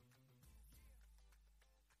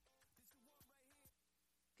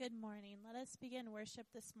Good morning. Let us begin worship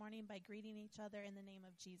this morning by greeting each other in the name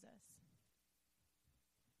of Jesus.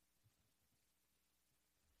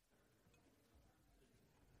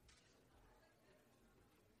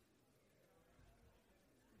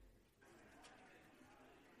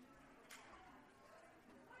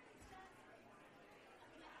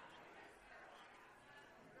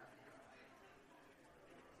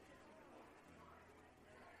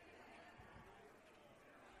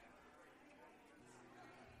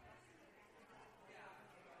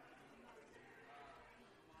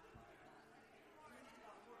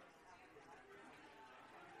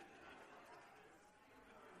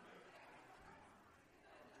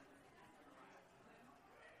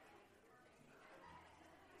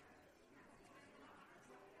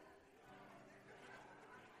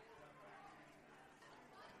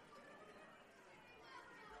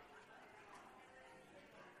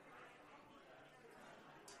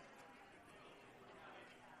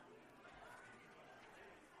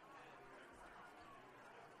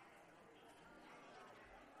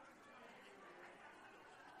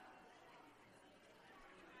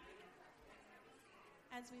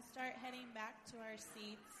 As we start heading back to our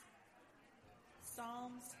seats,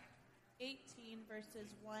 Psalms 18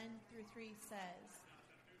 verses 1 through 3 says,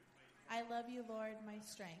 I love you, Lord, my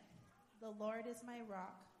strength. The Lord is my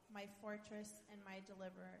rock, my fortress, and my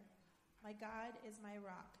deliverer. My God is my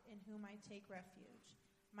rock, in whom I take refuge,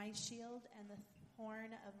 my shield and the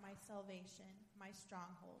horn of my salvation, my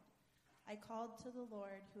stronghold. I called to the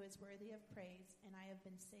Lord, who is worthy of praise, and I have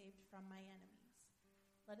been saved from my enemies.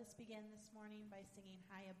 Let us begin this morning by singing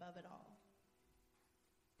High Above It All.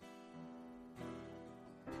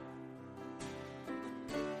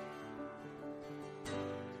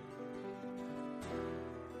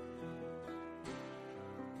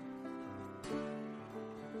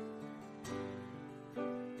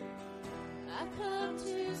 I come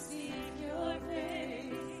to seek your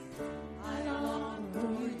face. I long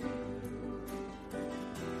for you.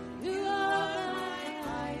 You are my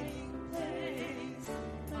hiding place,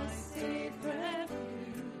 my safe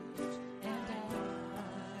refuge, and I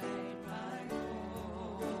hide my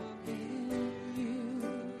hope in you.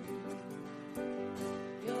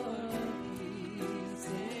 Your peace,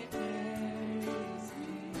 it carries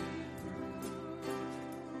me through.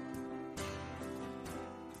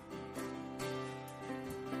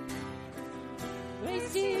 Grace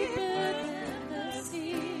deeper than the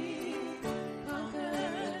sea,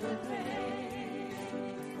 conquer the grave.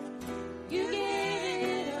 You gave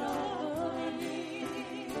it all for me.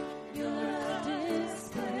 Your love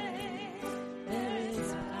display. There is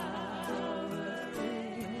power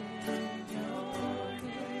in your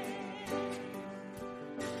name.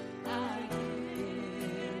 I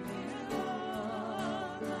give you all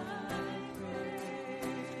my praise.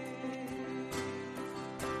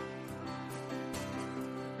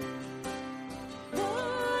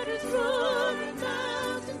 Waters roar and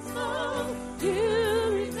mountains fall. You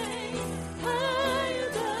remain high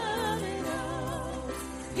above it all.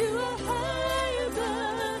 You are high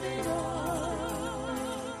above it all.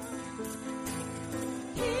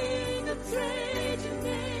 King of raging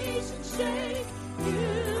nations shake. You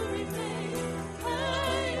remain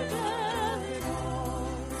high above it all.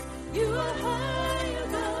 You are high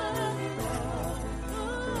above it all.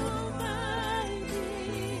 Almighty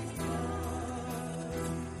God.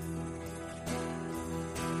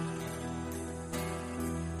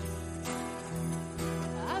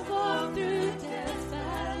 I walk through death's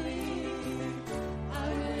valley. I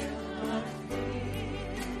will not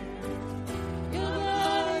fear. Your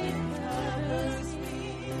love covers me.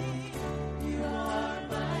 You are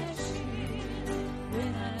my shield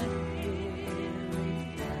when I'm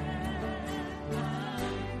weary at my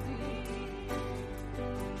feet.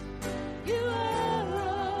 You are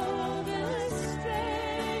all the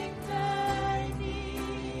strength I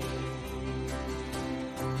need.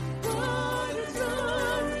 Waters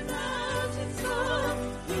roar and mountains fall.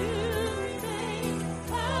 You remain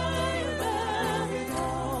high above it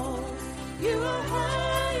all. You are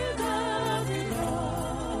high above it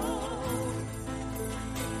all.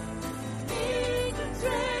 Kingdoms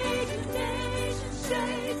rage and nations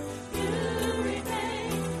shake. You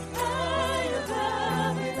remain high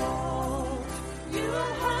above it all. You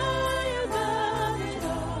are high above it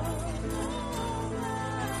all.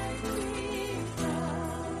 Almighty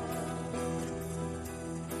God.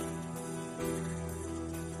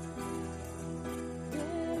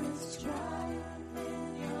 There is triumph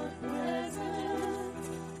in your presence,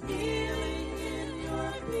 healing in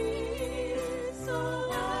your peace. So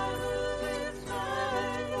I will lift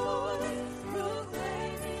my voice,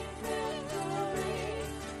 proclaim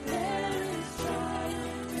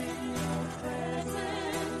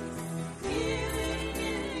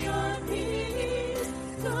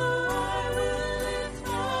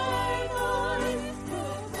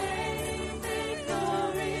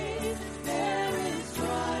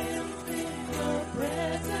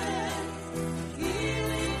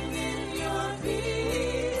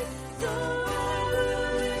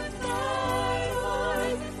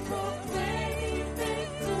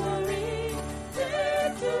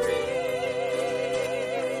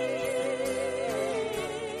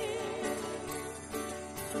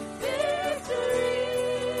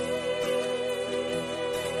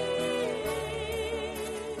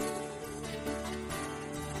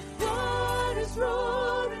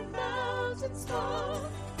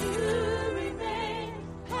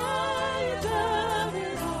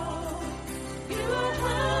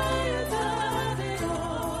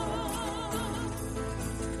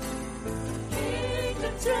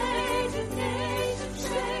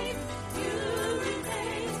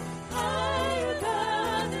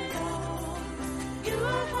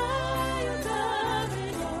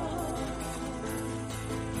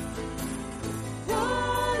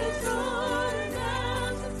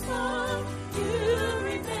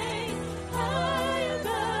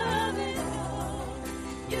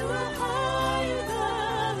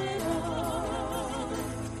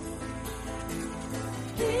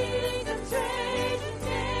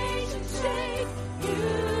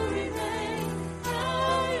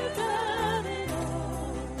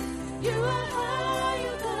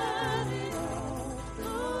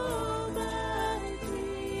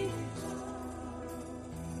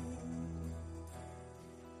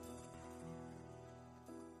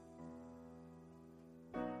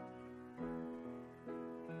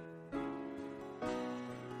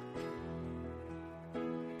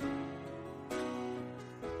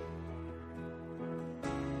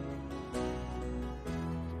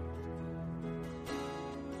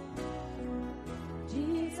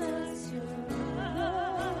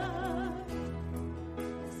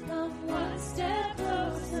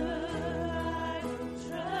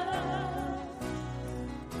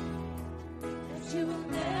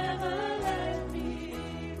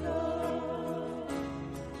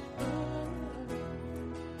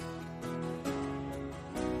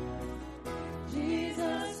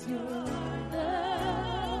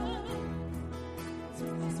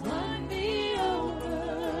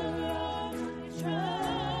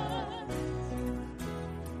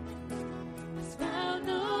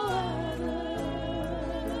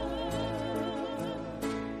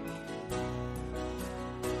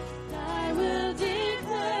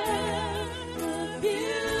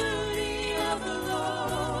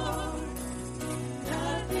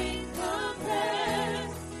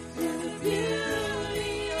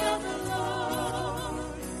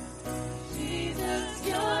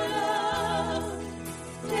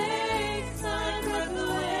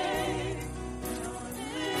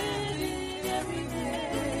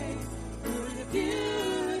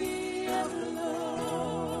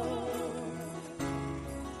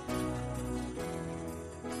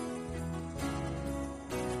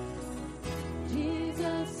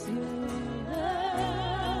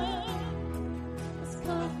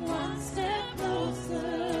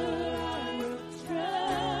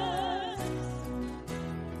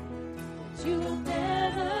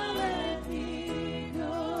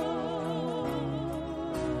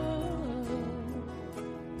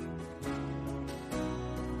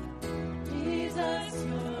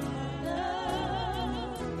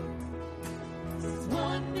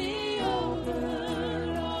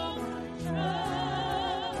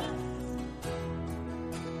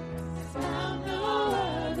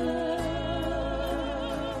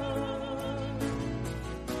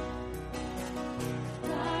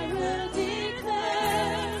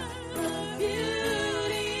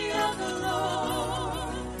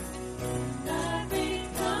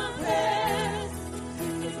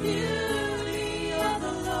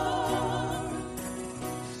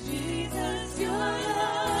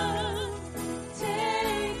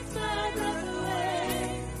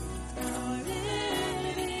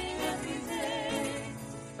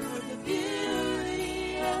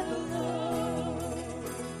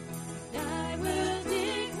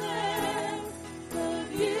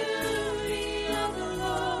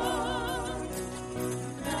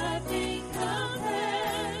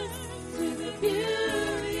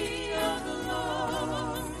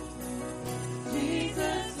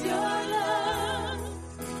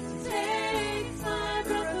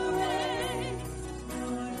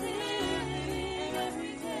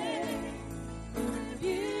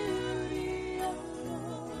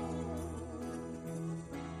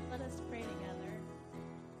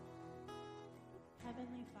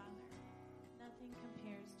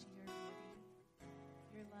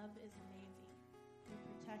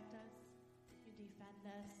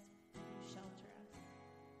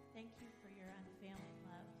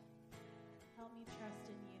help me trust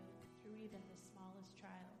in you through even the smallest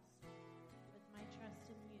trials. With my trust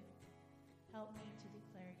in you, help me to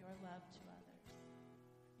declare your love to others.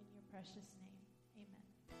 In your precious name, amen.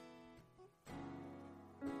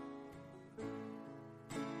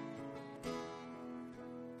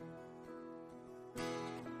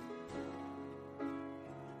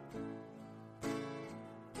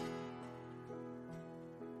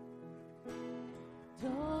 To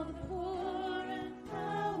all the poor and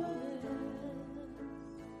powerless,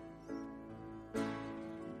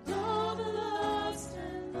 to all the lost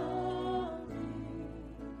and lonely,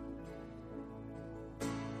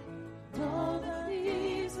 to all the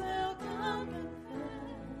thieves will come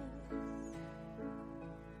confess,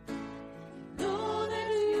 know that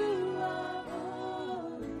you are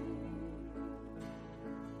holy,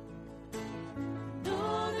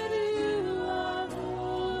 know that you are holy.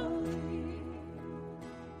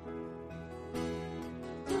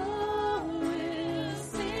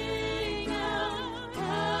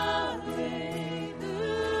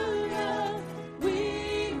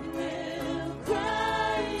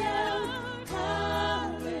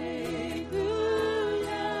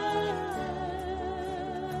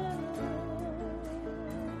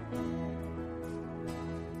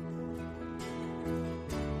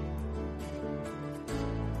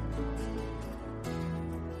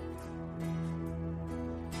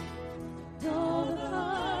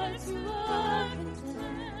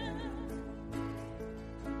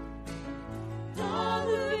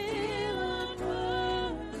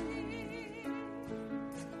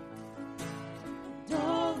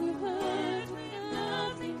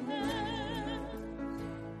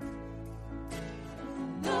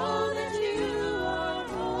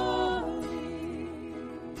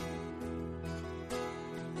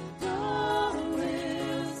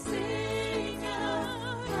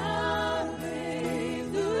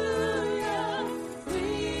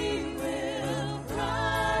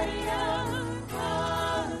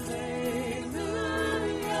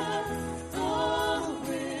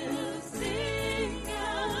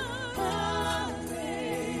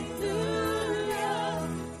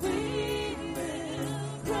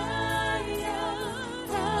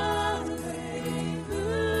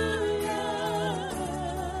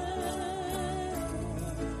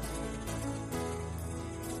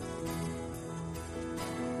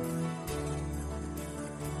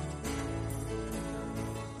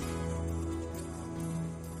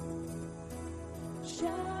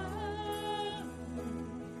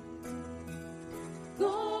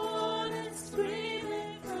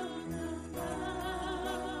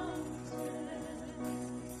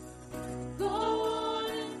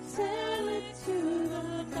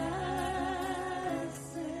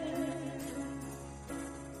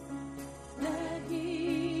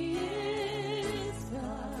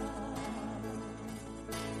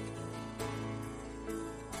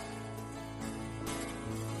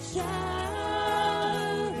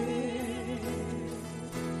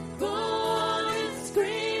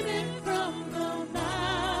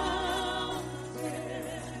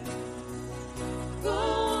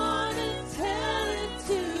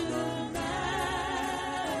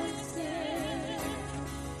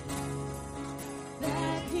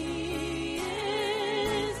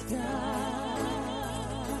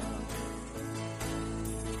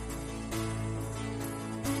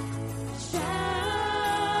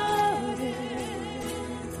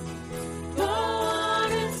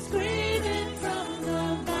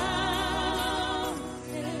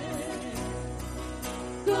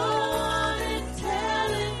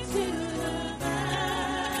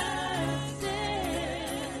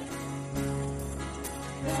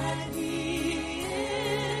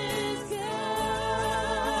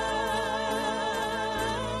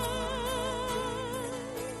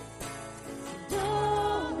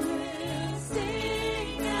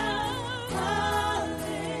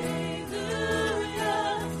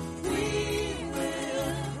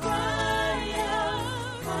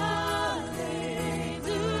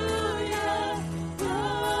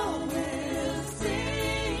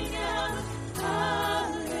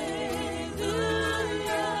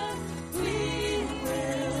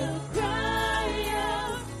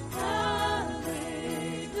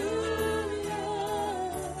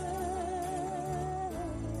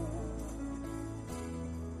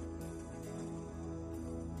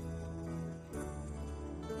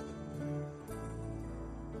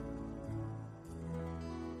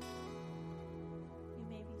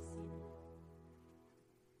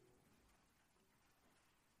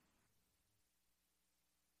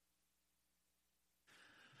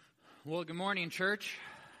 Well, good morning, church.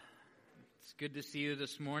 It's good to see you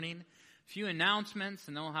this morning. few announcements,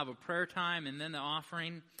 and then we'll have a prayer time, and then the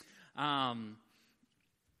offering.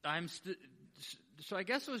 So I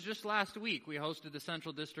guess it was just last week we hosted the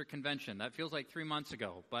Central District Convention. That feels like 3 months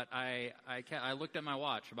ago, but I looked at my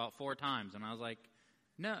watch about 4 times, and I was like,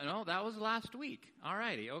 no, that was last week. All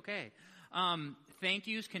righty, okay. Thank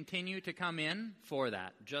yous continue to come in for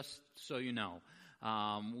that, just so you know.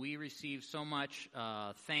 We receive so much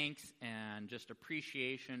thanks and just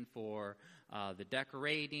appreciation for the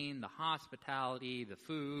decorating, the hospitality, the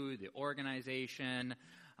food, the organization,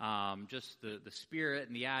 just the spirit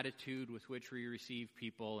and the attitude with which we receive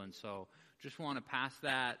people. And so just want to pass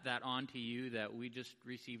that on to you, that we just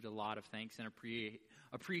received a lot of thanks and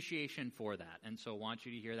appreciation for that. And so want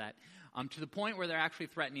you to hear that, to the point where they're actually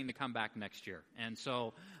threatening to come back next year. And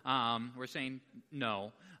so we're saying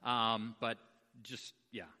no, but just,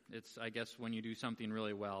 yeah, it's, I guess, when you do something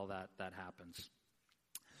really well, that happens.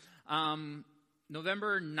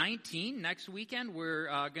 November 19, next weekend, we're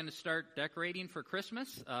going to start decorating for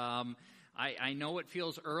Christmas. I know it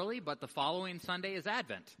feels early, but the following Sunday is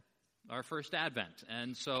Advent, our first Advent.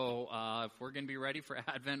 And so if we're going to be ready for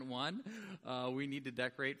Advent 1, we need to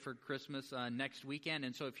decorate for Christmas next weekend.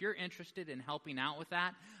 And so if you're interested in helping out with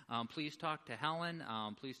that, please talk to Helen.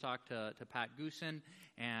 Please talk to Pat Goosen.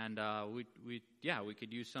 And we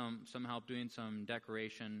could use some help doing some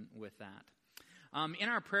decoration with that. In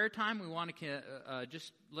our prayer time, we want to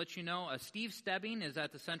just let you know, Steve Stebbing is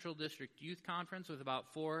at the Central District Youth Conference with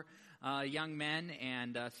about 4 young men,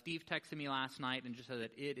 and Steve texted me last night and just said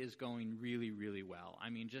that it is going really, really well. I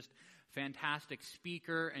mean, just fantastic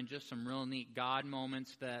speaker and just some real neat God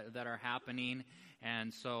moments that are happening.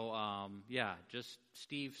 And so, just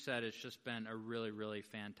Steve said it's just been a really, really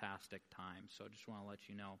fantastic time. So just want to let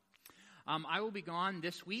you know. I will be gone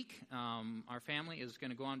this week. Our family is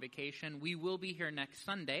going to go on vacation. We will be here next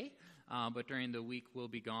Sunday, but during the week we'll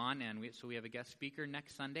be gone. And so we have a guest speaker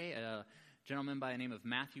next Sunday, a gentleman by the name of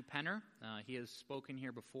Matthew Penner. He has spoken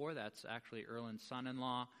here before. That's actually Erlin's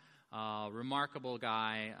son-in-law. Remarkable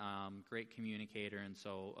guy, great communicator, and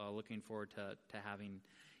so looking forward to having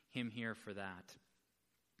him here for that.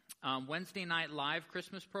 Wednesday night live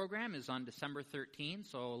Christmas program is on December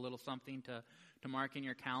 13th, so a little something to mark in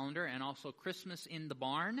your calendar. And also Christmas in the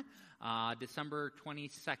Barn, December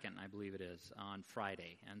 22nd, I believe it is, on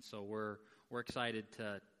Friday. And so we're excited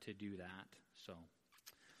to do that. So,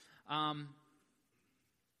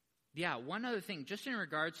 one other thing, just in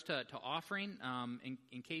regards to offering,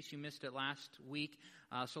 in case you missed it last week.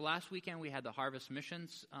 So last weekend we had the Harvest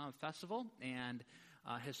Missions Festival, and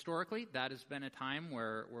historically, that has been a time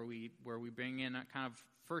where we bring in a kind of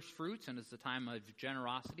first fruits, and it's a time of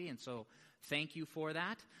generosity, and so thank you for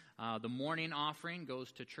that. The morning offering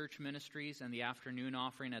goes to church ministries, and the afternoon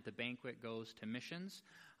offering at the banquet goes to missions.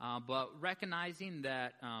 But recognizing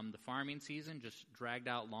that the farming season just dragged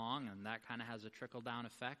out long, and that kind of has a trickle-down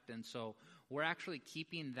effect, and so we're actually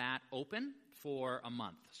keeping that open for a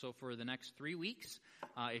month. So for the next 3 weeks,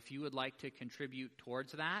 if you would like to contribute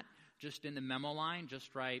towards that, just in the memo line,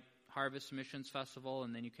 just write Harvest Missions Festival,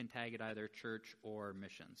 and then you can tag it either church or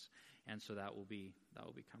missions. And so that will be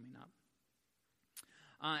coming up.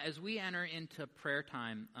 As we enter into prayer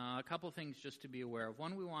time, a couple things just to be aware of.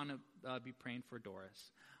 One, we want to be praying for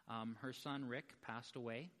Doris. Her son Rick passed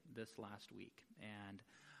away this last week,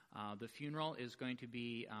 and the funeral is going to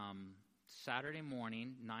be Saturday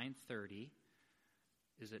morning, 9:30.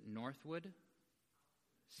 Is it Northwood?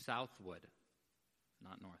 Southwood.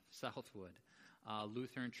 Not North, Southwood,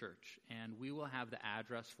 Lutheran Church. And we will have the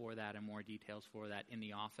address for that and more details for that in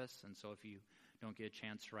the office. And so if you don't get a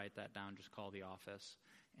chance to write that down, just call the office.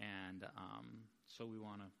 And so we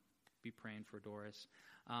want to be praying for Doris.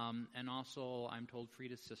 And also, I'm told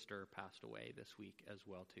Frida's sister passed away this week as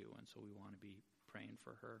well, too. And so we want to be praying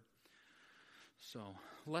for her. So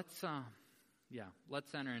let's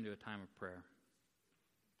enter into a time of prayer.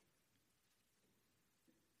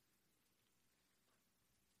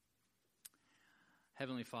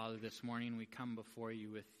 Heavenly Father, this morning we come before you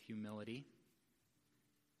with humility.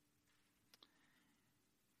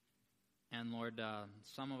 And Lord,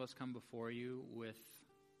 some of us come before you with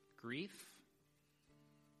grief,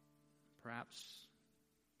 perhaps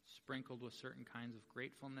sprinkled with certain kinds of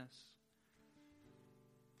gratefulness.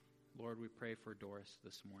 Lord, we pray for Doris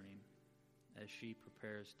this morning as she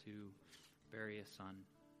prepares to bury a son.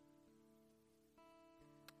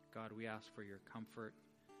 God, we ask for your comfort,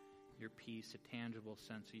 your peace, a tangible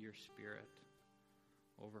sense of your spirit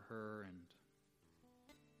over her and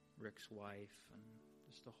Rick's wife and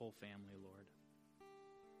just the whole family, Lord.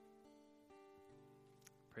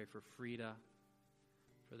 Pray for Frida,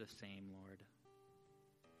 for the same, Lord,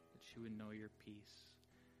 that she would know your peace,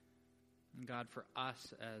 And God, for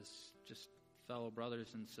us as just fellow brothers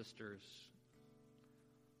and sisters,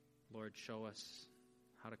 Lord, show us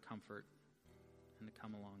how to comfort and to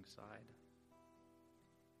come alongside.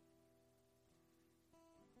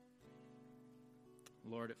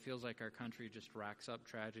 Lord, it feels like our country just racks up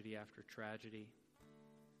tragedy after tragedy.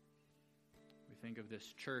 We think of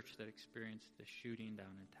this church that experienced the shooting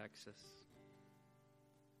down in Texas.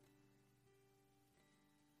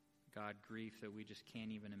 God, grief that we just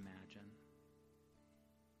can't even imagine.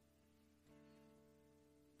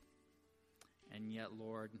 And yet,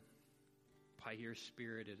 Lord, by your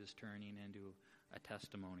Spirit, it is turning into a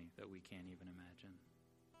testimony that we can't even imagine.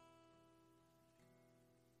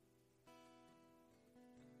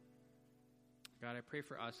 God, I pray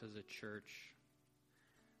for us as a church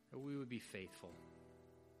that we would be faithful.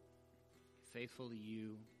 Faithful to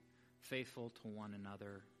you, faithful to one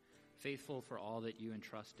another, faithful for all that you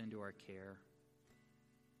entrust into our care.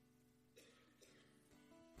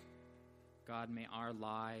 God, may our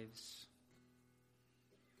lives,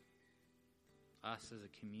 us as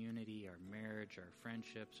a community, our marriage, our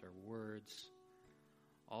friendships, our words,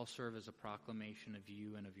 all serve as a proclamation of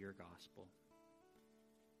you and of your gospel.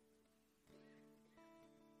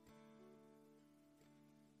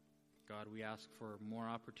 God, we ask for more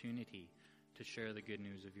opportunity to share the good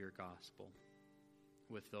news of your gospel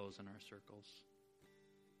with those in our circles.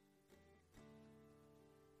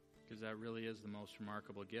 Because that really is the most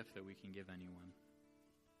remarkable gift that we can give anyone.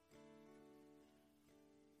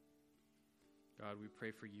 God, we pray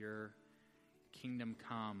for your kingdom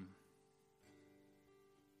come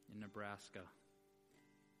in Nebraska.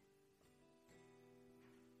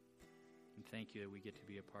 And thank you that we get to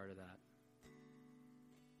be a part of that.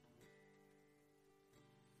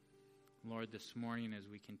 Lord, this morning as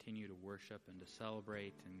we continue to worship and to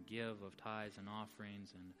celebrate and give of tithes and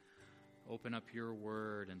offerings and open up your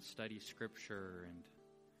word and study scripture, and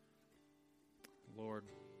Lord,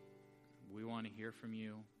 we want to hear from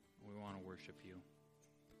you. We want to worship you.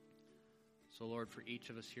 So Lord, for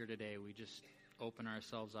each of us here today, we just open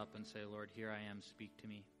ourselves up and say, Lord, here I am, speak to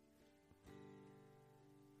me.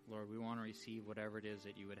 Lord, we want to receive whatever it is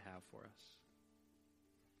that you would have for us.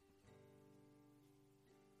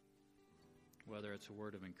 Whether it's a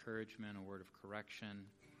word of encouragement, a word of correction,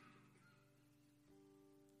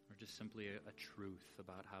 or just simply a truth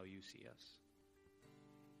about how you see us.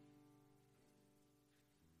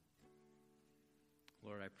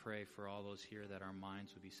 Lord, I pray for all those here that our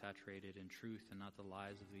minds would be saturated in truth and not the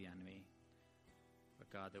lies of the enemy, but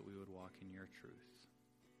God, that we would walk in your truth.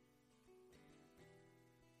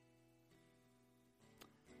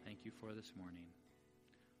 Thank you for this morning.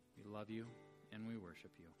 We love you and we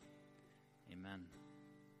worship you. Amen.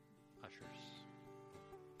 Ushers.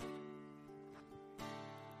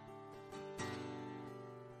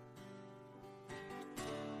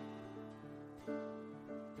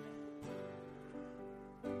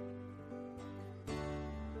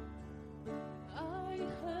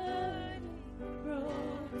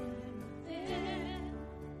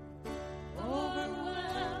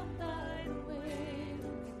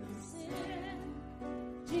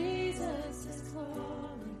 Jesus is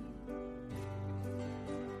calling.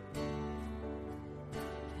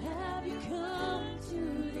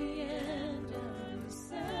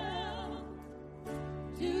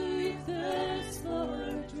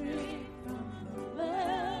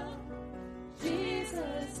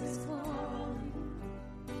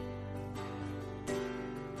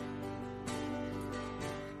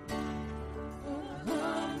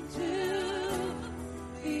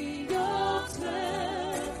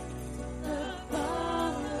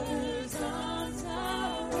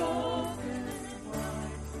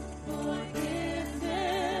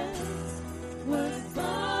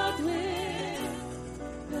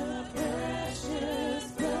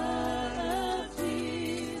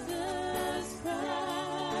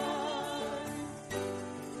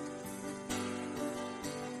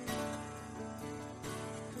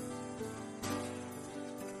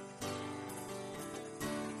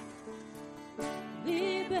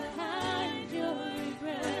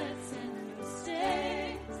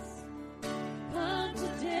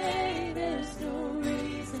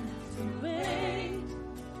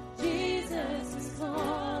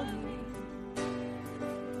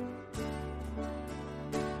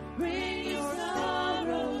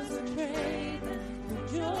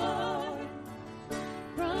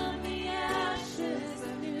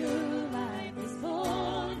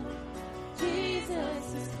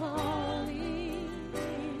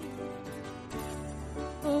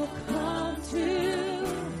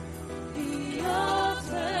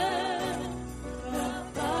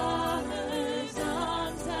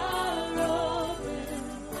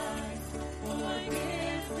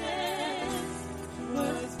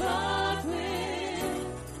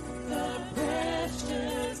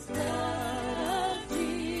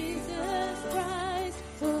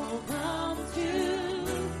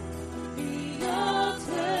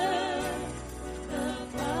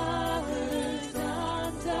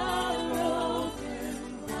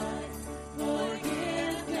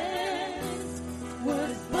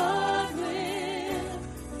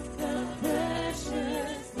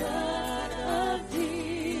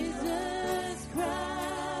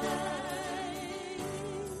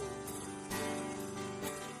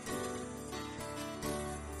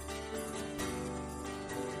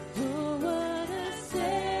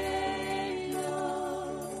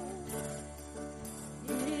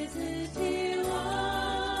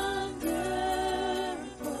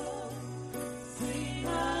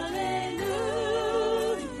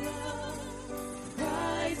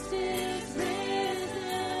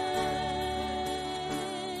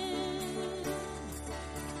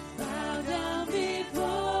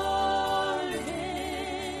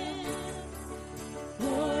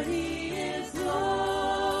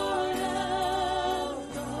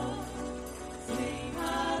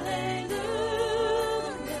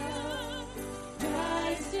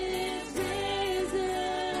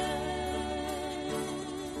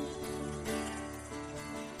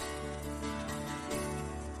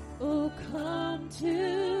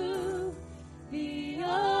 to the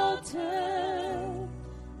altar.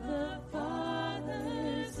 The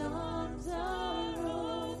Father's arms are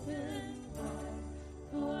open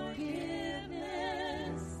wide.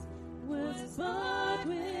 Forgiveness was bought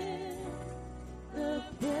with the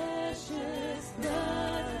precious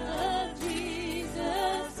blood of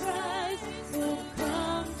Jesus Christ. Will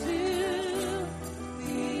come to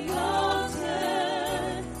the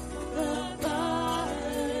altar. The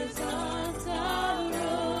Father's arms are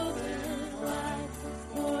open wide.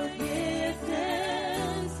 Forgiveness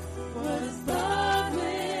was bought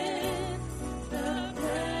with the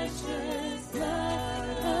precious blood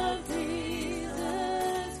of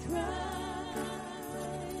Jesus Christ.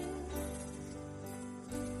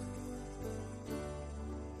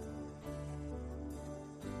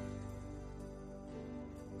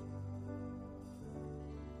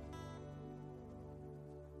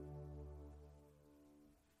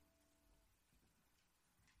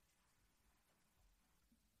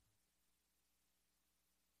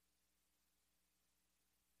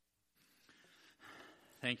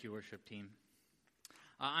 Thank you, worship team.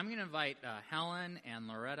 I'm going to invite Helen and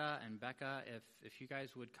Loretta and Becca, if you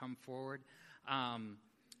guys would come forward.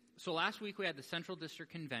 So last week we had the Central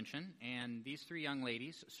District Convention, and these three young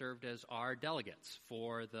ladies served as our delegates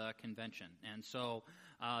for the convention. And so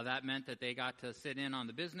that meant that they got to sit in on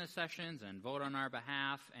the business sessions and vote on our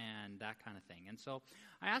behalf and that kind of thing. And so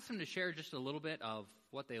I asked them to share just a little bit of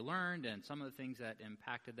what they learned and some of the things that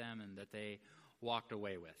impacted them and that they walked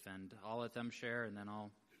away with. And I'll let them share, and then I'll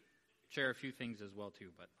share a few things as well, too,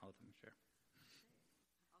 but I'll let them share.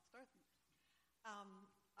 I'll start.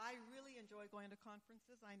 I really enjoy going to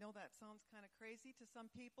conferences. I know that sounds kind of crazy to some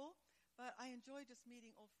people, but I enjoy just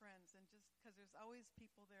meeting old friends, and just because there's always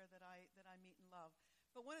people there that I meet and love.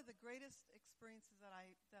 But one of the greatest experiences that I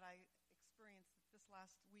experienced this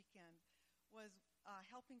last weekend was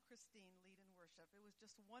helping Christine lead in worship. It was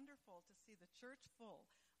just wonderful to see the church full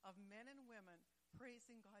of men and women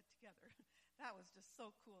praising God together. That was just so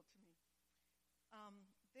cool to me.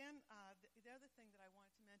 Then the other thing that I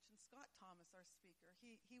wanted to mention, Scott Thomas, our speaker,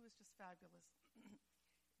 he was just fabulous.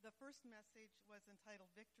 The first message was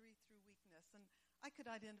entitled Victory Through Weakness, and I could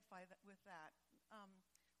identify that with that.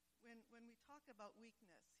 When we talk about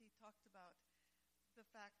weakness, he talked about the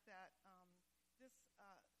fact that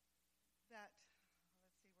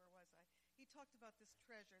he talked about this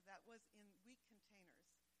treasure that was in weak containers,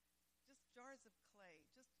 just jars of clay,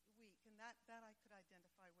 just weak, and that I could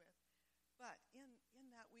identify with. But in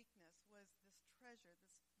that weakness was this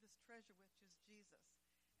treasure which is Jesus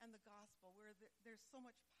and the gospel, where there's so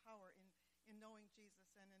much power in knowing Jesus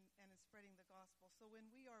and in spreading the gospel. So when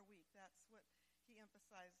we are weak, that's what he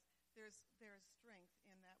emphasized. There's strength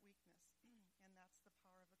in that weakness, and that's the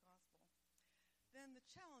power of the gospel. Then the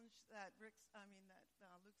challenge that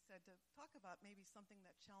Luke said to talk about maybe something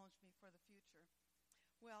that challenged me for the future.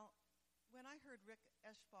 Well, when I heard Rick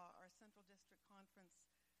Eshbaugh, our Central District Conference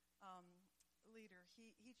leader,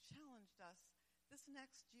 he challenged us this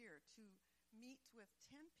next year to meet with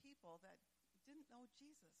 10 people that didn't know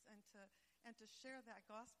Jesus and to share that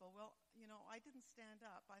gospel. Well, I didn't stand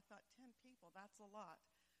up. I thought 10 people, that's a lot.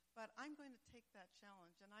 But I'm going to take that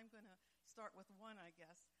challenge, and I'm going to start with one, I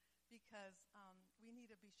guess, because we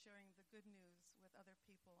need to be sharing the good news with other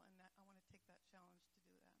people, and I want to take that challenge to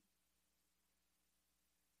do that.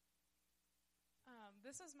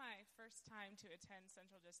 This was my first time to attend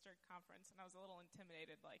Central District Conference, and I was a little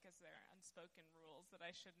intimidated, is there unspoken rules that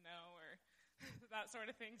I should know or that sort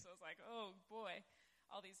of thing? So I was like, oh, boy,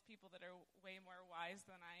 all these people that are way more wise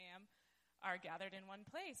than I am are gathered in one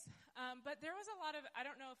place. But there was a lot of, I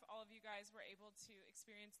don't know if all of you guys were able to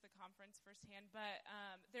experience the conference firsthand, but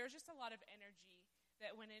there was just a lot of energy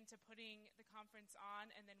that went into putting the conference on.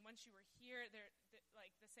 And then once you were here,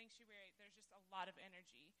 the sanctuary, there's just a lot of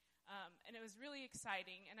energy. And it was really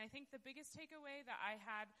exciting. And I think the biggest takeaway that I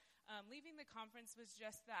had leaving the conference was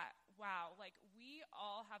just that, wow, we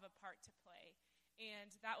all have a part to play.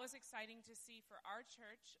 And that was exciting to see for our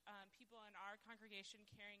church, people in our congregation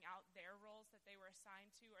carrying out their roles that they were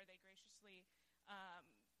assigned to, or they graciously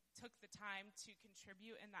took the time to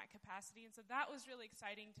contribute in that capacity. And so that was really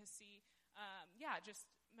exciting to see, just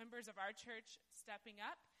members of our church stepping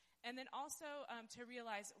up. And then also to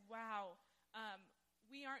realize, wow,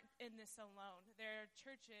 we aren't in this alone. There are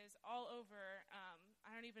churches all over,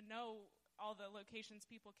 I don't even know all the locations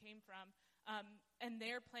people came from, and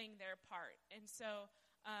they're playing their part. And so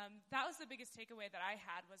that was the biggest takeaway that I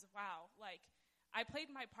had was, wow, I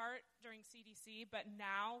played my part during CDC, but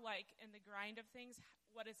now, in the grind of things,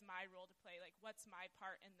 what is my role to play? What's my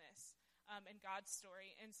part in this? in God's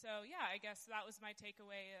story. And so, I guess that was my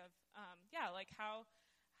takeaway of,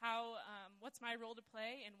 what's my role to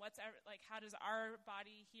play, and how does our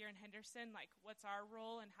body here in Henderson, what's our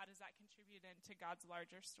role, and how does that contribute into God's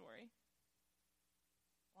larger story?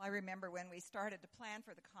 Well, I remember when we started to plan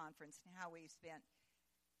for the conference and how we spent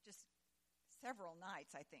just several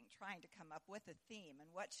nights, I think, trying to come up with a theme and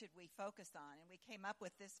what should we focus on. And we came up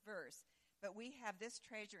with this verse, but we have this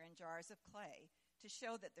treasure in jars of clay to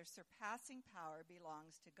show that the surpassing power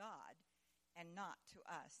belongs to God and not to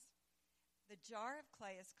us. The jar of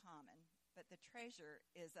clay is common, but the treasure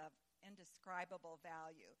is of indescribable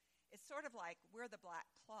value. It's sort of like we're the black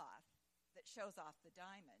cloth that shows off the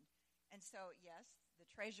diamond. And so, yes, the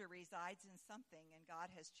treasure resides in something, and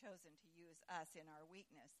God has chosen to use us in our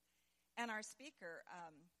weakness. And our speaker,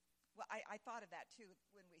 I thought of that too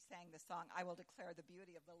when we sang the song, I Will Declare the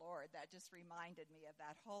Beauty of the Lord. That just reminded me of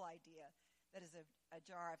that whole idea that is a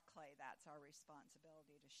jar of clay. That's our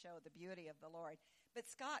responsibility to show the beauty of the Lord. But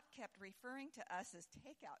Scott kept referring to us as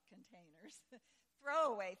takeout containers,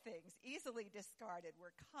 throwaway things, easily discarded.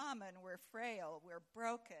 We're common, we're frail, we're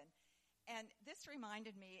broken. And this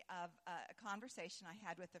reminded me of a conversation I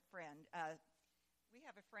had with a friend. We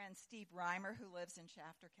have a friend, Steve Reimer, who lives in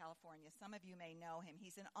Shafter, California. Some of you may know him.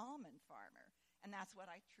 He's an almond farmer, and that's what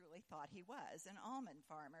I truly thought he was, an almond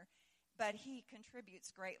farmer. But he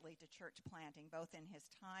contributes greatly to church planting, both in his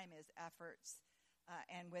time, his efforts,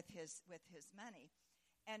 and with his money.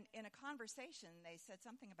 And in a conversation, they said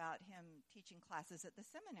something about him teaching classes at the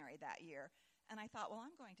seminary that year. And I thought, well,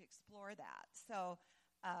 I'm going to explore that. So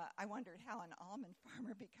I wondered how an almond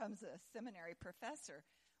farmer becomes a seminary professor.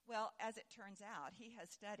 Well, as it turns out, he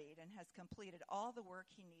has studied and has completed all the work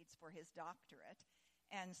he needs for his doctorate.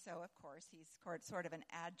 And so, of course, he's sort of an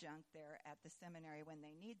adjunct there at the seminary when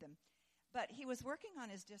they need them. But he was working on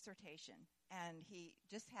his dissertation, and he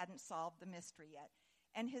just hadn't solved the mystery yet.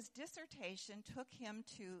 And his dissertation took him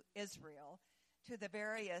to Israel, to the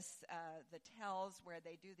various the tells where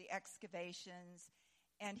they do the excavations.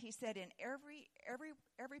 And he said in every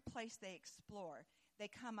place they explore, they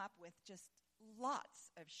come up with just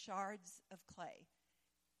lots of shards of clay.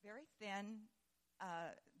 Very thin.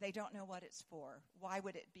 They don't know what it's for. Why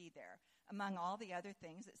would it be there? Among all the other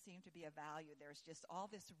things that seem to be of value, there's just all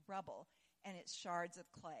this rubble, and it's shards of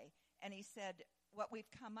clay. And he said, what we've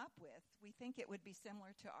come up with, we think it would be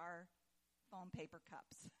similar to our foam paper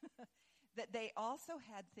cups. That they also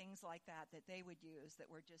had things like that they would use that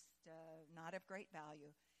were just not of great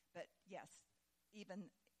value. But yes, even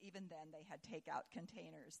then they had takeout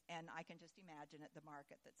containers. And I can just imagine at the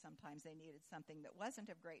market that sometimes they needed something that wasn't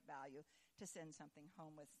of great value to send something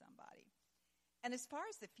home with somebody. And as far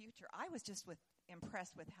as the future, I was just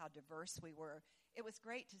impressed with how diverse we were. It was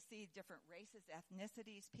great to see different races,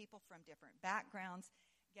 ethnicities, people from different backgrounds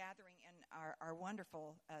gathering in our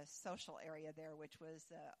wonderful social area there, which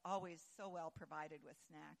was always so well provided with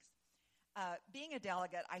snacks. Being a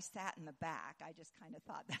delegate, I sat in the back. I just kind of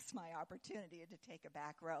thought that's my opportunity to take a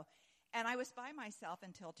back row. And I was by myself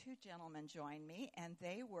until two gentlemen joined me, and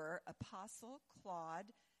they were Apostle Claude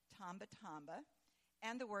Tamba Tamba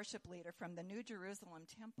and the worship leader from the New Jerusalem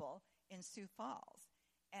Temple in Sioux Falls.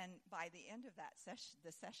 And by the end of that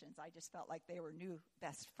the sessions, I just felt like they were new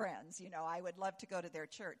best friends. You know, I would love to go to their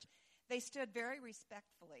church. They stood very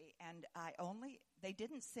respectfully, and they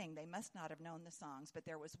didn't sing. They must not have known the songs, but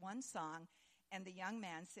there was one song, and the young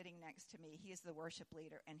man sitting next to me, he is the worship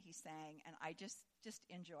leader, and he sang, and I just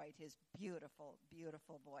enjoyed his beautiful,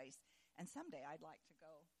 beautiful voice. And someday I'd like to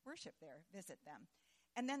go worship there, visit them.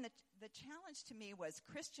 And then the challenge to me was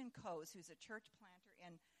Christian Coase, who's a church planter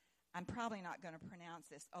in, I'm probably not going to pronounce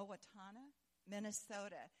this, Owatonna,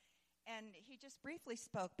 Minnesota. And he just briefly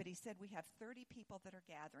spoke, but he said, we have 30 people that are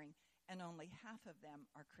gathering, and only half of them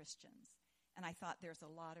are Christians. And I thought there's a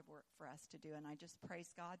lot of work for us to do, and I just praise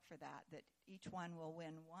God for that each one will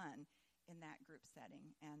win one in that group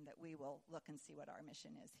setting, and that we will look and see what our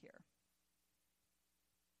mission is here.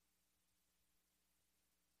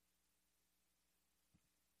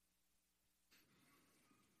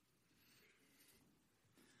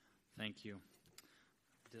 Thank you.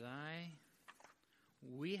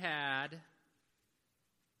 We had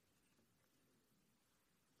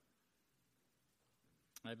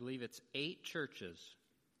I believe it's 8 churches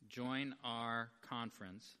join our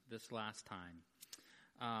conference this last time.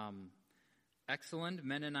 Exeland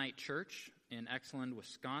Mennonite Church in Exeland,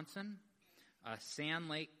 Wisconsin. Sand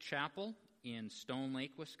Lake Chapel in Stone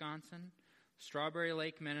Lake, Wisconsin. Strawberry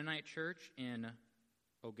Lake Mennonite Church in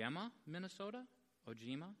Ogema, Minnesota.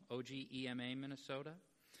 Ogema, Minnesota.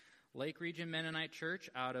 Lake Region Mennonite Church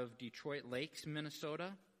out of Detroit Lakes,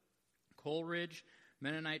 Minnesota. Coleridge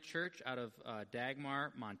Mennonite Church out of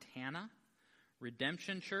Dagmar, Montana,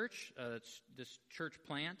 Redemption Church, that's this church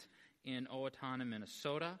plant in Owatonna,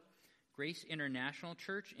 Minnesota, Grace International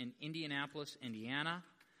Church in Indianapolis, Indiana,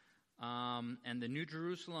 and the New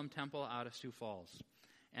Jerusalem Temple out of Sioux Falls.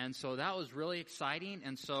 And so that was really exciting.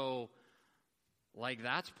 And so,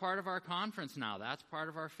 that's part of our conference now. That's part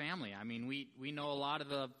of our family. I mean, we know a lot of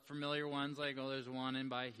the familiar ones, there's one in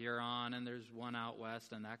by Huron, and there's one out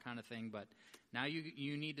west, and that kind of thing. But now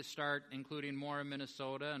you need to start including more in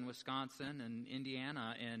Minnesota and Wisconsin and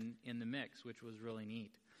Indiana in the mix, which was really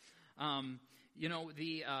neat.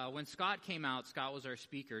 When Scott came out, Scott was our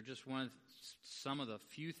speaker. Just some of the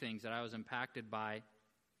few things that I was impacted by.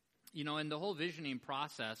 In the whole visioning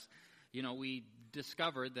process, we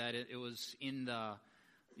discovered that it was in the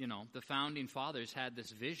founding fathers had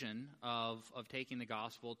this vision of taking the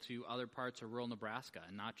gospel to other parts of rural Nebraska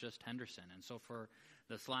and not just Henderson. And so for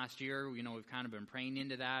this last year, we've kind of been praying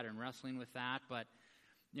into that and wrestling with that. But,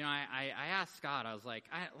 I asked Scott, I was like,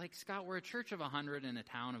 Scott, we're a church of 100 in a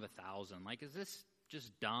town of 1,000. Is this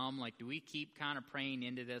just dumb? Do we keep kind of praying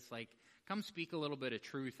into this? Come speak a little bit of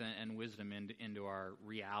truth and wisdom into our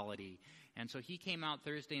reality. And so he came out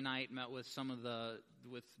Thursday night, met with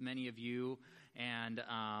with many of you, and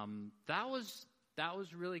that was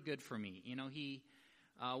really good for me. He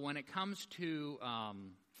when it comes to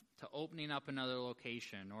opening up another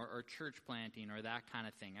location or church planting or that kind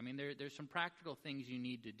of thing. I mean, there's some practical things you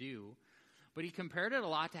need to do, but he compared it a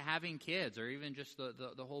lot to having kids or even just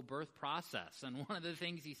the whole birth process. And one of the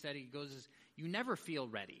things he said, is you never feel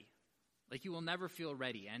ready. You will never feel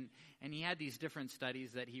ready. And he had these different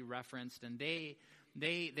studies that he referenced, and they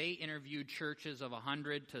interviewed churches of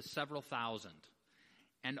 100 to several thousand.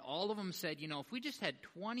 And all of them said, if we just had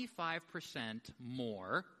 25%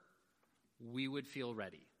 more, we would feel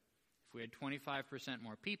ready. If we had 25%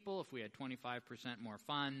 more people, if we had 25% more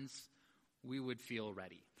funds, we would feel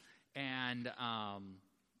ready. And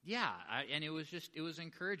and it was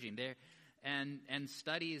encouraging. And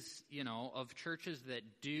studies, of churches that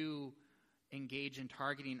do engage in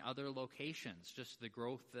targeting other locations, just the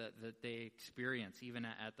growth that they experience even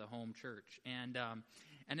at the home church. And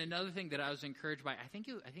another thing that I was encouraged by, I think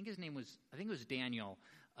it was Daniel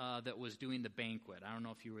that was doing the banquet. I don't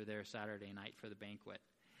know if you were there Saturday night for the banquet.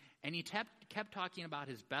 And he kept talking about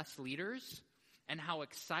his best leaders and how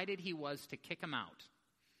excited he was to kick them out.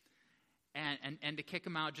 And to kick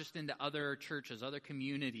them out just into other churches, other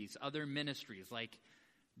communities, other ministries.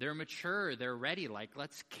 They're mature, they're ready,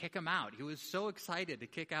 let's kick them out. He was so excited to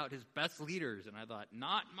kick out his best leaders, and I thought,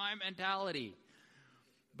 not my mentality.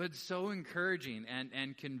 But so encouraging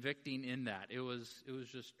and convicting in that. It was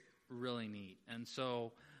just really neat. And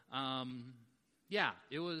so,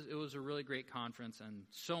 it was a really great conference and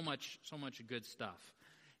so much good stuff.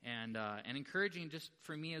 And encouraging just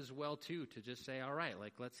for me as well, too, to just say, all right,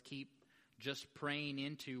 let's keep just praying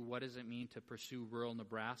into what does it mean to pursue rural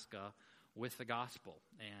Nebraska with the gospel.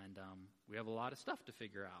 And we have a lot of stuff to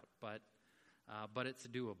figure out, but it's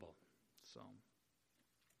doable. So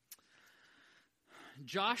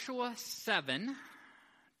Joshua 7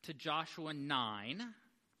 to Joshua 9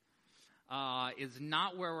 is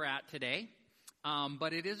not where we're at today,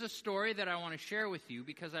 but it is a story that I want to share with you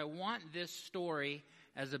because I want this story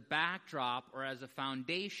as a backdrop or as a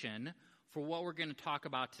foundation for what we're going to talk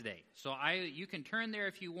about today. So you can turn there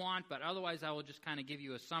if you want, but otherwise I will just kind of give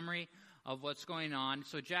you a summary of what's going on.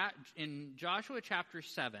 So in Joshua chapter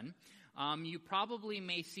 7, you probably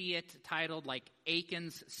may see it titled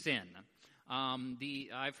Achan's Sin.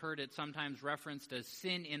 I've heard it sometimes referenced as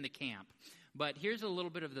sin in the camp. But here's a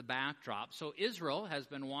little bit of the backdrop. So Israel has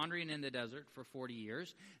been wandering in the desert for 40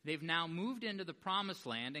 years. They've now moved into the promised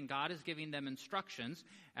land, and God is giving them instructions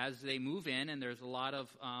as they move in, and there's a lot of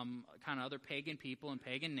kind of other pagan people and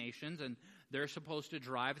pagan nations, and they're supposed to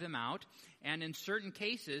drive them out. And in certain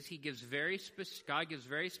cases, God gives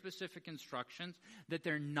very specific instructions that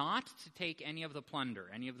they're not to take any of the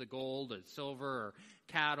plunder, any of the gold or silver or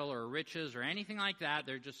cattle or riches or anything like that.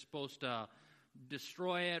 They're just supposed to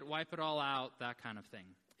destroy it, wipe it all out, that kind of thing.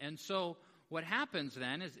 And so what happens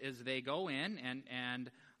then is they go in and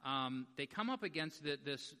they come up against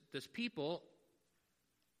this people,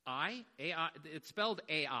 Ai, it's spelled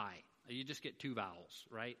Ai. You just get two vowels,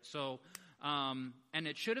 right? So, and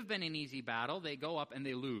it should have been an easy battle. They go up and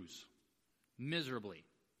they lose miserably.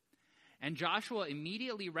 And Joshua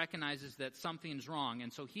immediately recognizes that something's wrong,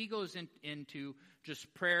 and so he goes into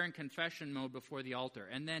just prayer and confession mode before the altar.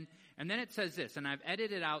 And then it says this, and I've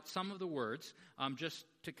edited out some of the words just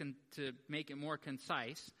to make it more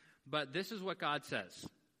concise, but this is what God says.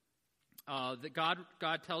 That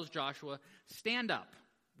God tells Joshua, stand up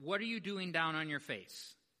what are you doing down on your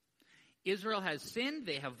face? Israel has sinned.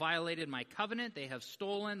 They have violated my covenant. They have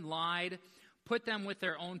stolen, lied, put them with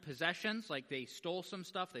their own possessions. Like they stole some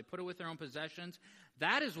stuff, they put it with their own possessions.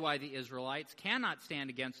 That is why the Israelites cannot stand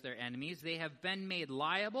against their enemies. They have been made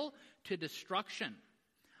liable to destruction.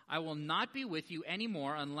 I will not be with you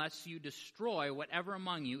anymore unless you destroy whatever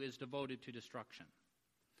among you is devoted to destruction.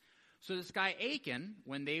 So this guy Achan,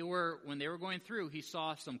 when they were going through, he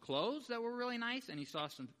saw some clothes that were really nice, and he saw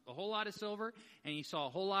a whole lot of silver, and he saw a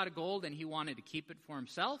whole lot of gold, and he wanted to keep it for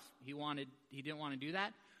himself. He didn't want to do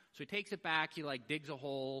that. So he takes it back, he digs a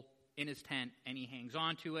hole in his tent, and he hangs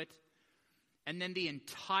on to it. And then the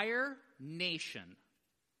entire nation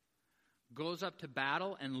goes up to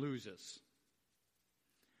battle and loses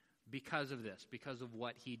because of this, because of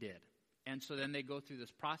what he did. And so then they go through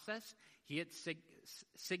this process. He gets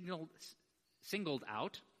singled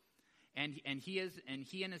out, and he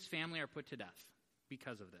and his family are put to death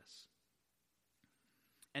because of this.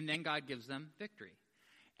 And then God gives them victory.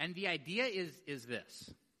 And the idea is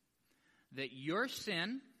this, that your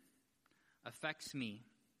sin affects me,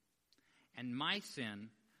 and my sin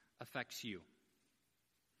affects you.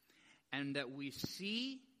 And that we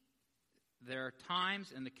see there are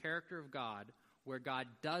times in the character of God where God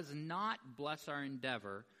does not bless our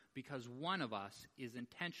endeavor because one of us is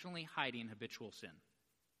intentionally hiding habitual sin.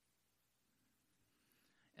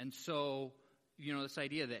 And so, this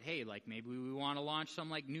idea that, hey, maybe we want to launch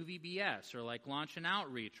some new VBS or launch an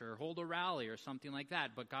outreach or hold a rally or something like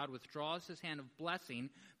that, but God withdraws his hand of blessing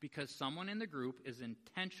because someone in the group is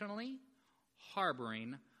intentionally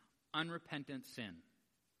harboring unrepentant sin.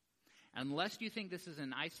 Unless you think this is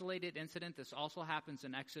an isolated incident, this also happens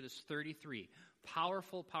in Exodus 33.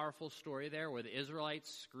 Powerful, powerful story there where the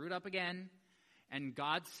Israelites screwed up again, and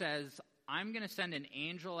God says, I'm going to send an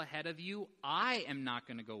angel ahead of you. I am not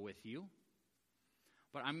going to go with you,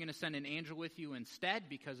 but I'm going to send an angel with you instead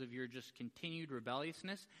because of your just continued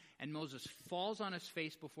rebelliousness. And Moses falls on his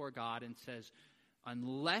face before God and says,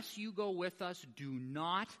 unless you go with us, do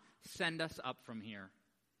not send us up from here.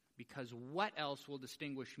 Because what else will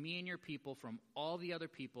distinguish me and your people from all the other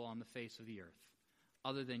people on the face of the earth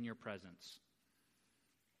other than your presence?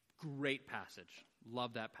 Great passage.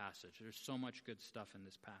 Love that passage. There's so much good stuff in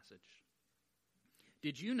this passage.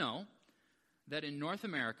 Did you know that in North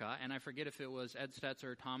America, and I forget if it was Ed Stetzer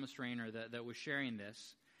or Thomas Rainer that was sharing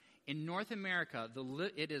this, in North America,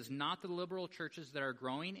 it is not the liberal churches that are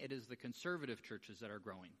growing, it is the conservative churches that are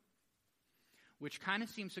growing. Which kind of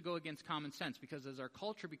seems to go against common sense, because as our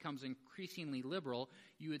culture becomes increasingly liberal,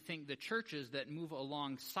 you would think the churches that move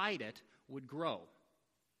alongside it would grow.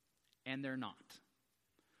 And they're not.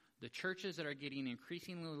 The churches that are getting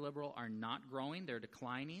increasingly liberal are not growing, they're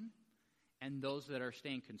declining, and those that are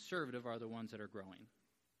staying conservative are the ones that are growing.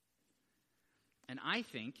 And I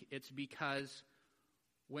think it's because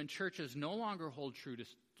when churches no longer hold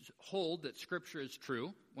that Scripture is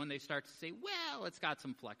true, when they start to say, well, it's got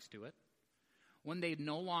some flex to it, when they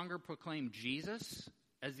no longer proclaim Jesus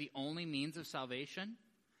as the only means of salvation,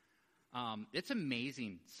 it's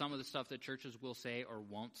amazing some of the stuff that churches will say or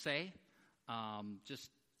won't say. Just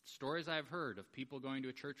stories I've heard of people going to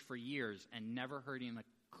a church for years and never hearing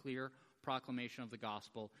a clear proclamation of the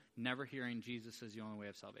gospel, never hearing Jesus as the only way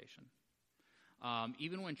of salvation.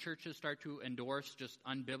 Even when churches start to endorse just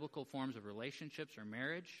unbiblical forms of relationships or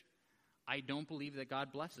marriage, I don't believe that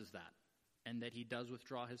God blesses that and that he does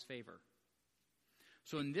withdraw his favor.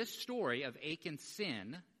 So in this story of Achan's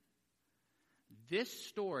sin, this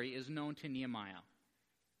story is known to Nehemiah.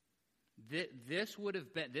 This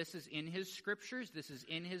is in his scriptures, this is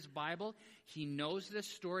in his Bible. He knows this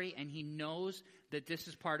story, and he knows that this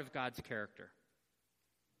is part of God's character.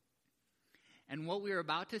 And what we are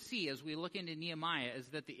about to see as we look into Nehemiah is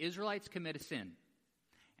that the Israelites commit a sin.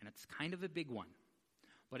 And it's kind of a big one.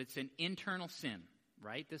 But it's an internal sin,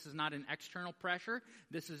 right? This is not an external pressure.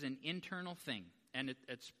 This is an internal thing. And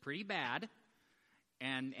it's pretty bad,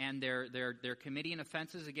 and they're committing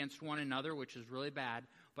offenses against one another, which is really bad.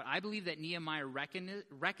 But I believe that Nehemiah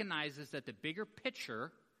recognizes that the bigger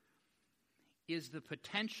picture is the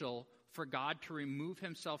potential for God to remove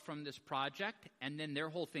himself from this project, and then their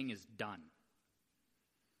whole thing is done.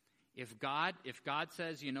 If God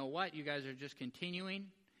says, you know what, you guys are just continuing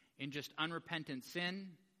in just unrepentant sin,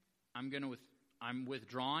 I'm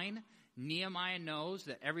withdrawing. Nehemiah knows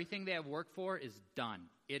that everything they have worked for is done.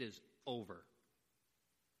 It is over.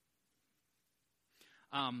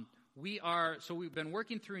 We've been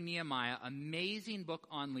working through Nehemiah, amazing book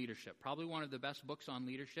on leadership, probably one of the best books on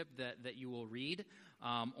leadership that you will read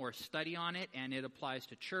or study on it, and it applies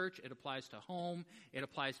to church, it applies to home, it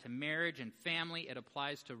applies to marriage and family, it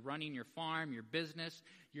applies to running your farm, your business,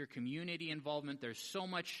 your community involvement. There's so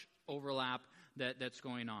much overlap that's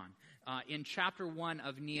going on. In chapter 1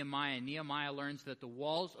 of Nehemiah learns that the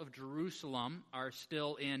walls of Jerusalem are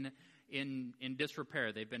still in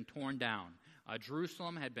disrepair. They've been torn down.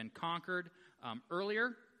 Jerusalem had been conquered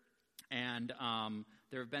earlier, and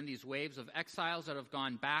there have been these waves of exiles that have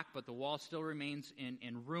gone back, but the wall still remains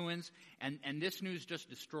in ruins. And this news just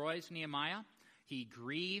destroys Nehemiah. He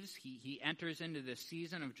grieves. He enters into this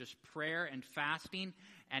season of just prayer and fasting.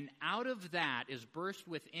 And out of that is burst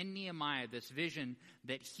within Nehemiah this vision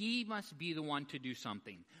that he must be the one to do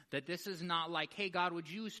something. That this is not like, hey, God, would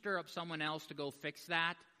you stir up someone else to go fix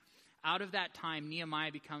that? Out of that time,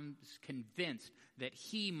 Nehemiah becomes convinced that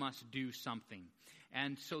he must do something.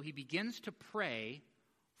 And so he begins to pray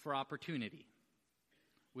for opportunity,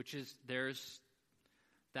 which is,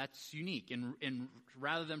 that's unique. And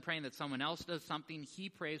rather than praying that someone else does something, he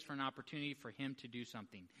prays for an opportunity for him to do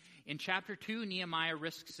something. In chapter 2, Nehemiah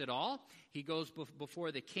risks it all. He goes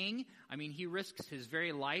before the king. He risks his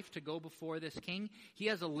very life to go before this king. He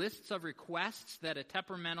has a list of requests that a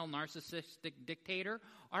temperamental, narcissistic dictator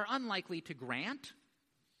are unlikely to grant.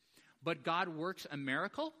 But God works a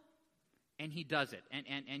miracle, and he does it.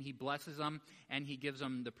 And he blesses them, and he gives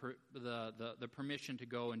them the permission to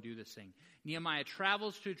go and do this thing. Nehemiah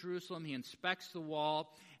travels to Jerusalem. He inspects the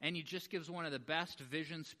wall, and he just gives one of the best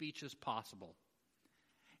vision speeches possible.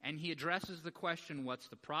 And he addresses the question, what's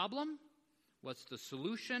the problem? What's the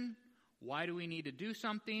solution? Why do we need to do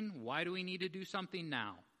something? Why do we need to do something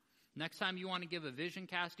now? Next time you want to give a vision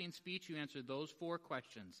casting speech, you answer those 4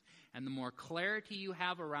 questions. And the more clarity you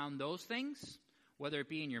have around those things, whether it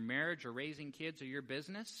be in your marriage or raising kids or your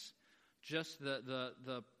business, just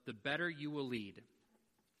the better you will lead.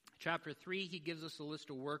 Chapter 3, he gives us a list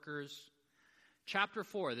of workers. Chapter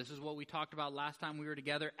 4, this is what we talked about last time we were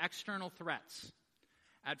together, external threats.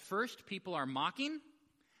 At first, people are mocking,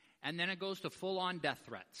 and then it goes to full-on death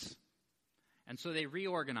threats. And so they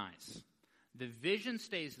reorganize. The vision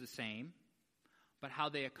stays the same, but how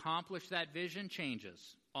they accomplish that vision changes,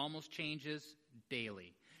 almost changes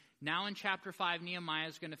daily. Now in chapter 5, Nehemiah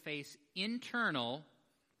is going to face internal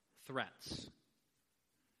threats.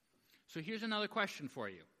 So here's another question for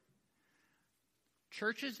you.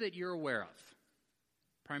 Churches that you're aware of,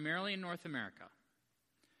 primarily in North America,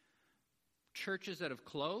 churches that have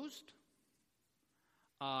closed,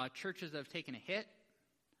 churches that have taken a hit,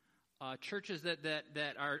 churches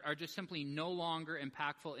that are just simply no longer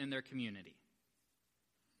impactful in their community.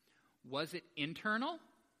 Was it internal?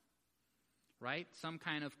 Right? Some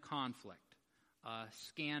kind of conflict,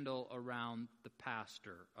 scandal around the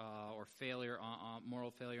pastor, or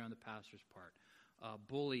moral failure on the pastor's part,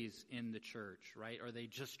 bullies in the church, right? Or they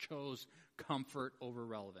just chose comfort over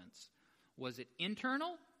relevance. Was it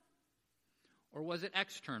internal? Or was it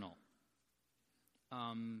external?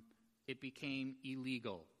 It became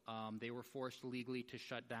illegal. They were forced legally to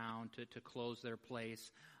shut down, to close their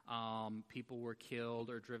place. People were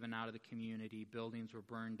killed or driven out of the community. Buildings were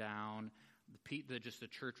burned down. The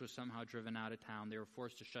church was somehow driven out of town. They were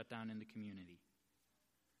forced to shut down in the community.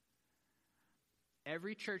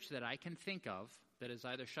 Every church that I can think of that has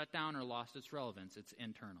either shut down or lost its relevance, it's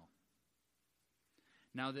internal.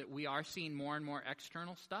 Now that we are seeing more and more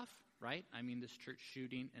external stuff, right? This church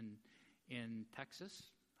shooting in Texas,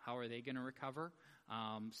 how are they going to recover?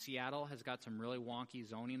 Seattle has got some really wonky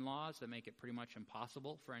zoning laws that make it pretty much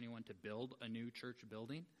impossible for anyone to build a new church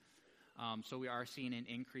building. So we are seeing an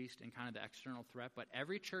increase in kind of the external threat. But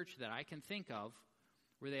every church that I can think of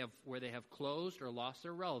where they have closed or lost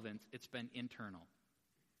their relevance, it's been internal.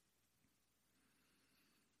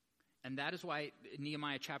 And that is why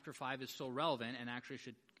Nehemiah chapter 5 is so relevant and actually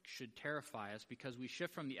should terrify us, because we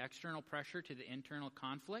shift from the external pressure to the internal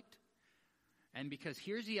conflict. And because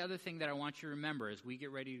here's the other thing that I want you to remember as we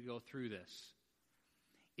get ready to go through this,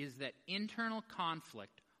 is that internal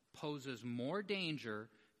conflict poses more danger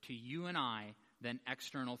to you and I than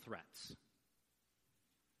external threats.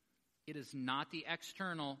 It is not the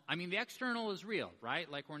external. The external is real,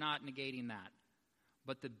 right? Like, we're not negating that.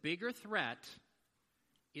 But the bigger threat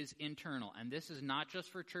is internal. And this is not just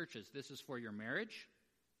for churches. This is for your marriage.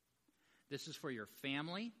 This is for your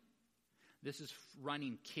family. This is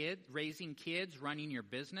raising kids, running your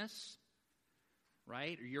business,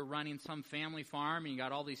 right? Or you're running some family farm and you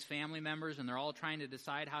got all these family members and they're all trying to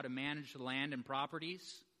decide how to manage the land and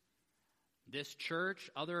properties. This church,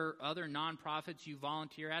 other nonprofits you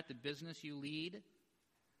volunteer at, the business you lead.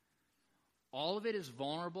 all of it is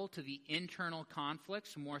vulnerable to the internal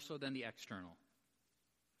conflicts more so than the external.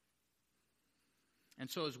 And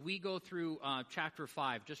so as we go through chapter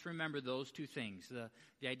 5, just remember those two things.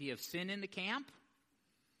 The idea of sin in the camp,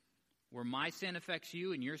 where my sin affects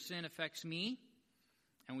you and your sin affects me.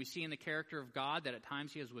 And we see in the character of God that at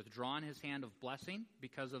times he has withdrawn his hand of blessing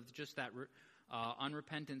because of just that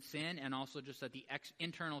unrepentant sin, and also just that the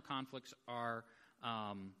internal conflicts are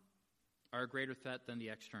a greater threat than the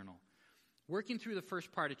external. Working through the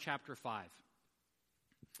first part of chapter 5.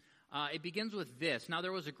 It begins with this. Now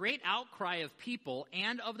there was a great outcry of people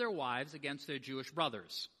and of their wives against their Jewish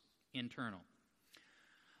brothers. Internal.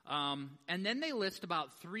 And then they list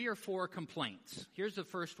about 3 or 4 complaints. Here's the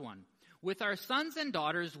first one. With our sons and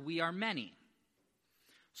daughters we are many.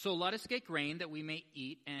 So let us get grain that we may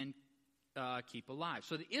eat and keep alive.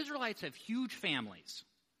 So the Israelites have huge families.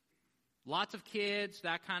 Lots of kids,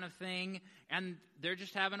 that kind of thing. And they're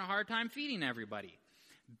just having a hard time feeding everybody.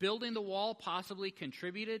 Building the wall possibly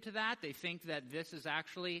contributed to that. They think that this is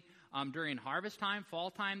actually during harvest time,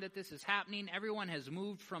 fall time, that this is happening. Everyone has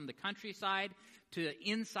moved from the countryside to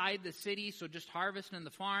inside the city, so just harvest in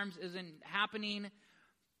the farms isn't happening.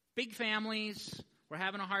 Big families, we're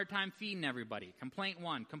having a hard time feeding everybody. Complaint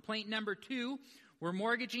 1. Complaint number 2, we're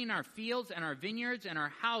mortgaging our fields and our vineyards and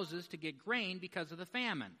our houses to get grain because of the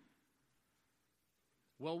famine.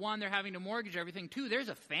 Well, 1, they're having to mortgage everything. 2, there's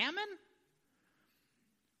a famine?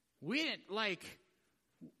 We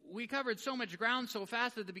covered so much ground so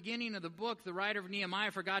fast at the beginning of the book, the writer of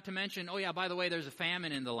Nehemiah forgot to mention, oh yeah, by the way, there's a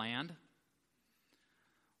famine in the land.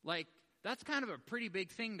 That's kind of a pretty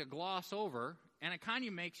big thing to gloss over, and it kind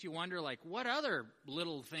of makes you wonder, what other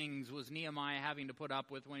little things was Nehemiah having to put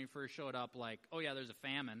up with when he first showed up, oh yeah, there's a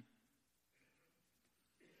famine.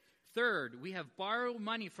 3rd, we have borrowed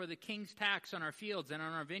money for the king's tax on our fields and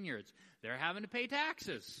on our vineyards. They're having to pay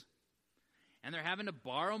taxes. And they're having to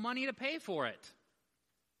borrow money to pay for it.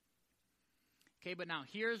 Okay, but now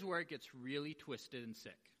here's where it gets really twisted and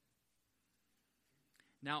sick.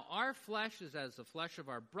 Now our flesh is as the flesh of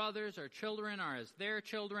our brothers, our children are as their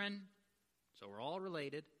children, so we're all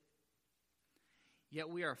related. Yet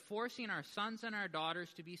we are forcing our sons and our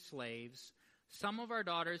daughters to be slaves. Some of our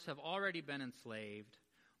daughters have already been enslaved,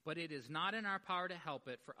 but it is not in our power to help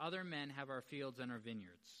it, for other men have our fields and our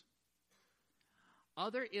vineyards.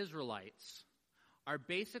 Other Israelites are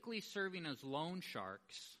basically serving as loan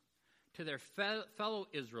sharks to their fellow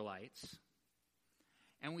Israelites,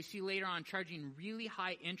 and we see later on charging really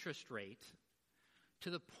high interest rate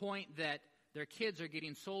to the point that their kids are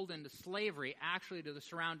getting sold into slavery actually to the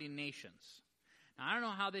surrounding nations. Now, I don't know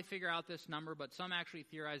how they figure out this number, but some actually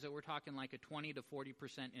theorize that we're talking like a 20 to 40%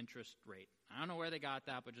 interest rate. I don't know where they got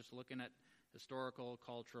that, but just looking at historical,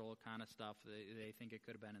 cultural kind of stuff, they think it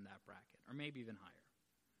could have been in that bracket, or maybe even higher.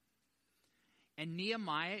 And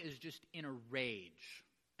Nehemiah is just in a rage,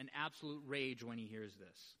 an absolute rage when he hears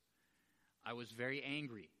this. I was very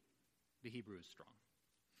angry. The Hebrew is strong.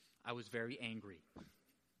 I was very angry.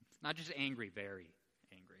 Not just angry, very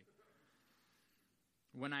angry.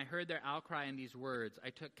 When I heard their outcry in these words, I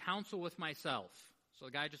took counsel with myself. So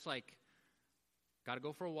the guy just got to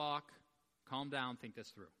go for a walk, calm down, think this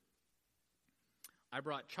through. I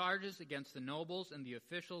brought charges against the nobles and the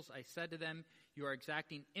officials. I said to them, you are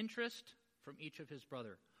exacting interest from each of his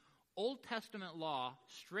brother. Old Testament law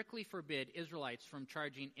strictly forbid Israelites from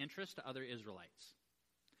charging interest to other Israelites.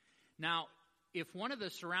 Now, if one of the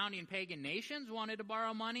surrounding pagan nations wanted to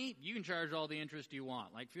borrow money, you can charge all the interest you want.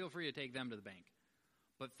 Feel free to take them to the bank.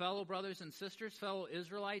 But fellow brothers and sisters, fellow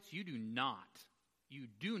Israelites, you do not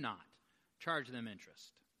charge them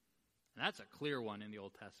interest. And that's a clear one in the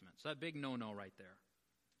Old Testament. So that big no-no right there.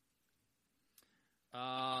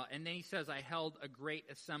 And then he says, I held a great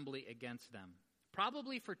assembly against them.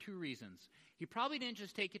 Probably for 2 reasons. He probably didn't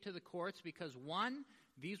just take it to the courts because, 1,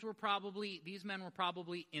 these men were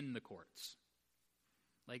probably in the courts.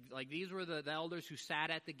 Like these were the elders who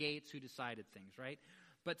sat at the gates who decided things, right?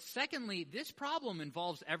 But secondly, this problem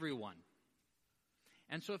involves everyone.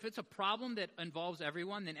 And so if it's a problem that involves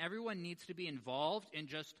everyone, then everyone needs to be involved in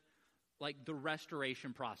just the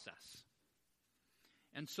restoration process.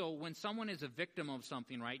 And so when someone is a victim of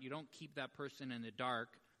something, right, you don't keep that person in the dark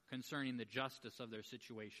concerning the justice of their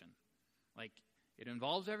situation. It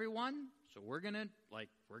involves everyone, so we're going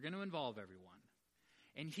to involve everyone.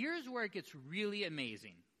 And here's where it gets really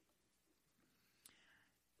amazing.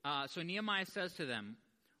 So Nehemiah says to them,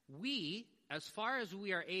 we, as far as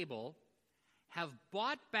we are able, have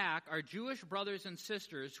bought back our Jewish brothers and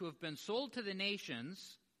sisters who have been sold to the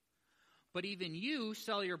nations, but even you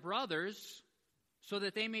sell your brothers so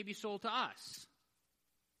that they may be sold to us.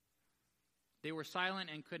 They were silent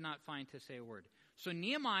and could not find to say a word. So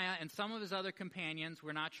Nehemiah and some of his other companions,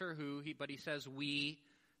 we're not sure who, but he says we,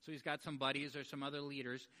 so he's got some buddies or some other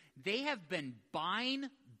leaders. They have been buying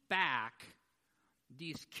back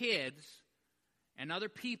these kids and other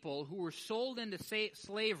people who were sold into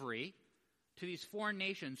slavery to these foreign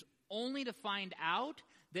nations, only to find out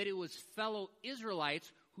that it was fellow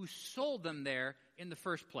Israelites who sold them there in the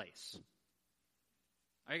first place.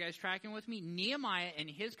 Are you guys tracking with me? Nehemiah and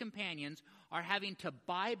his companions are having to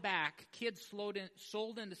buy back kids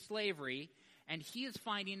sold into slavery, and he is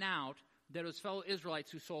finding out that it was fellow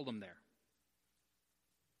Israelites who sold them there.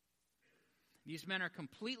 These men are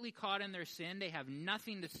completely caught in their sin. They have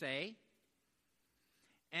nothing to say.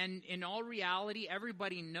 And in all reality,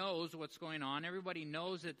 everybody knows what's going on. Everybody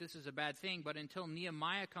knows that this is a bad thing. But until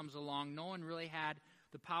Nehemiah comes along, no one really had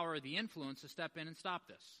the power or the influence to step in and stop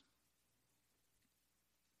this.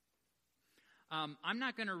 I'm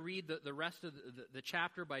not going to read the rest of the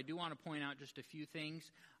chapter, but I do want to point out just a few things.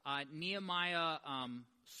 Nehemiah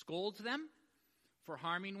scolds them for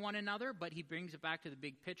harming one another, but he brings it back to the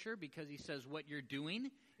big picture because he says what you're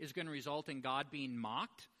doing is going to result in God being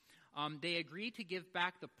mocked. They agreed to give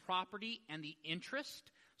back the property and the interest.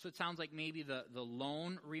 So it sounds like maybe the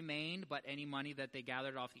loan remained, but any money that they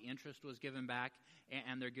gathered off the interest was given back,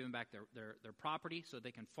 and they're giving back their property so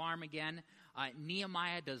they can farm again.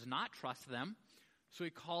 Nehemiah does not trust them, so he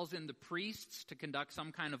calls in the priests to conduct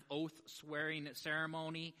some kind of oath-swearing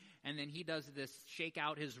ceremony, and then he does this shake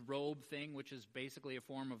out his robe thing, which is basically a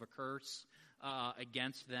form of a curse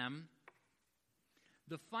against them.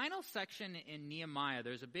 The final section in Nehemiah,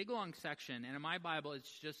 there's a big long section, and in my Bible it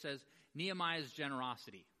just says Nehemiah's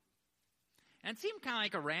generosity. And it seemed kind of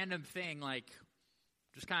like a random thing, like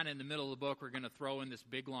just kind of in the middle of the book, we're going to throw in this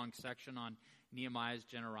big long section on Nehemiah's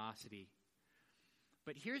generosity.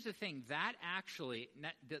 But here's the thing, that actually,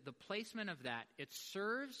 the placement of that, it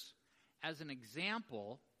serves as an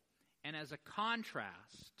example and as a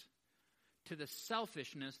contrast to the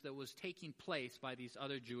selfishness that was taking place by these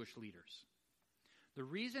other Jewish leaders. The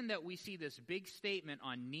reason that we see this big statement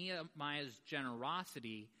on Nehemiah's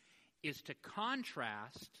generosity is to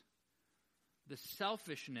contrast the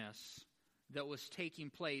selfishness that was taking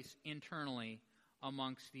place internally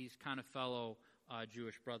amongst these kind of fellow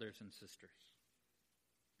Jewish brothers and sisters.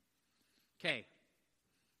 Okay,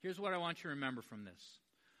 here's what I want you to remember from this.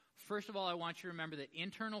 First of all, I want you to remember that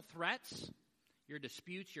internal threats, your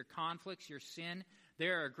disputes, your conflicts, your sin, they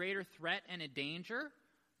are a greater threat and a danger,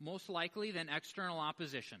 most likely, than external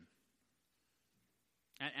opposition.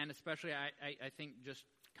 And especially, I think, just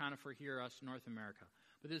kind of for here, us, North America.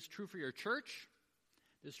 But this is true for your church.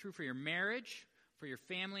 This is true for your marriage, for your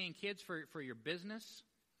family and kids, for your business.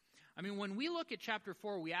 I mean, when we look at chapter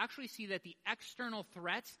 4, we actually see that the external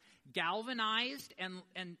threats galvanized and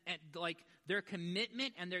like their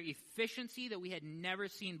commitment and their efficiency that we had never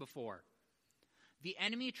seen before. The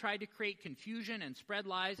enemy tried to create confusion and spread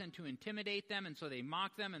lies and to intimidate them, and so they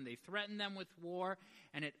mocked them and they threatened them with war,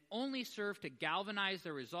 and it only served to galvanize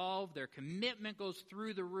their resolve. Their commitment goes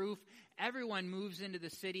through the roof. Everyone moves into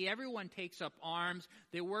the city. Everyone takes up arms.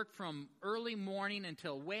 They work from early morning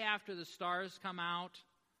until way after the stars come out.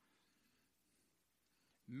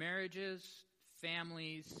 Marriages,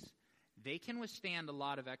 families, they can withstand a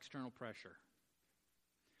lot of external pressure.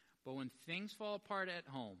 But when things fall apart at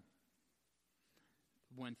home,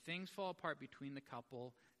 when things fall apart between the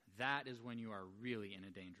couple, that is when you are really in a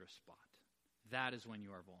dangerous spot. That is when you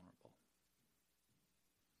are vulnerable.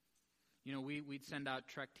 You know, we'd send out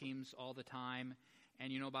Trek teams all the time,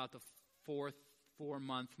 and about the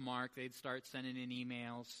 4-month mark, they'd start sending in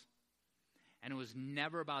emails. And it was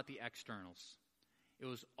never about the externals. It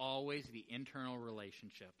was always the internal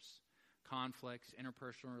relationships, conflicts,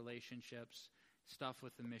 interpersonal relationships, stuff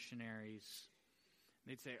with the missionaries.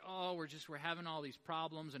 They'd say, we're having all these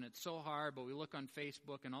problems and it's so hard, but we look on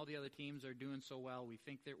Facebook and all the other teams are doing so well. We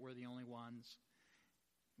think that we're the only ones.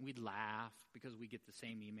 We'd laugh because we get the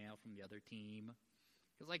same email from the other team.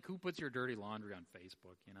 It's like, who puts your dirty laundry on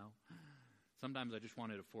Facebook, Sometimes I just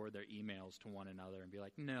wanted to forward their emails to one another and be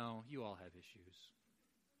like, no, you all have issues.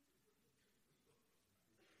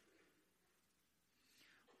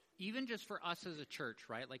 Even just for us as a church,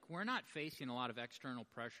 right? Like, we're not facing a lot of external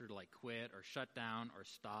pressure to quit or shut down or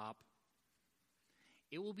stop.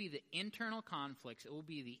 It will be the internal conflicts, it will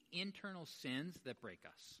be the internal sins that break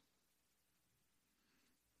us.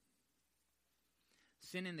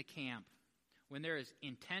 Sin in the camp. When there is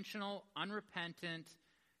intentional, unrepentant,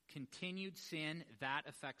 continued sin, that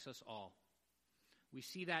affects us all. We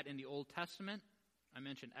see that in the Old Testament. I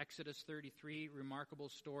mentioned Exodus 33, remarkable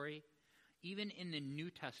story. Even in the New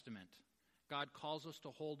Testament, God calls us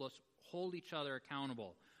to hold each other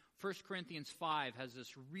accountable. 1 Corinthians 5 has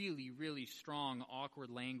this really, really strong, awkward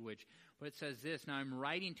language, but it says this, "Now I'm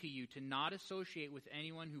writing to you to not associate with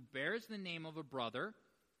anyone who bears the name of a brother,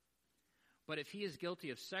 but if he is guilty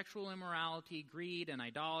of sexual immorality, greed, an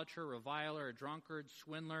idolater, reviler, a drunkard,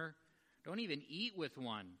 swindler, don't even eat with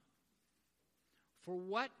one. For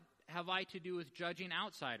what have I to do with judging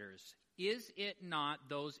outsiders? Is it not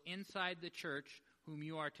those inside the church whom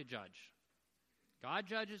you are to judge? God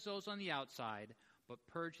judges those on the outside, but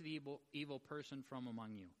purge the evil person from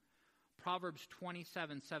among you." Proverbs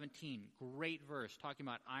 27:17, great verse, talking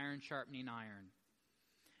about iron sharpening iron,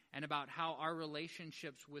 and about how our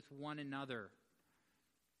relationships with one another,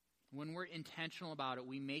 when we're intentional about it,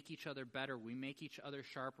 we make each other better, we make each other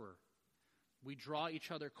sharper, we draw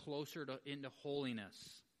each other closer into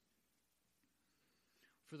holiness.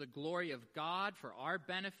 For the glory of God, for our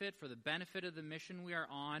benefit, for the benefit of the mission we are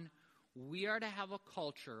on, we are to have a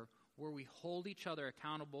culture where we hold each other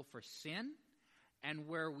accountable for sin and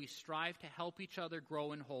where we strive to help each other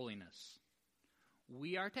grow in holiness.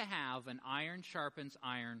 We are to have an iron sharpens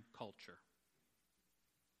iron culture.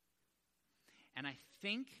 And I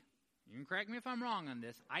think, you can correct me if I'm wrong on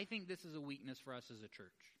this, I think this is a weakness for us as a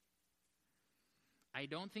church. I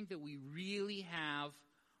don't think that we really have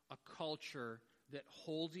a culture that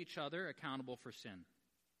holds each other accountable for sin.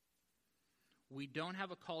 We don't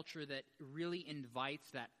have a culture that really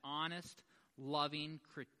invites that honest, loving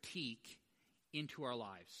critique into our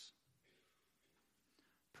lives.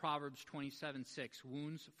 Proverbs 27:6,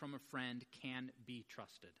 "Wounds from a friend can be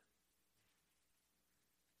trusted."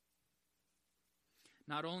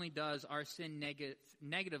 Not only does our sin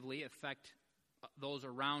negatively affect those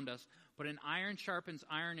around us, but an iron sharpens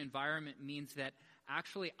iron environment means that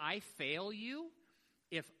actually I fail you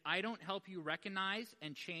if I don't help you recognize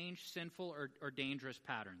and change sinful or dangerous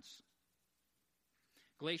patterns.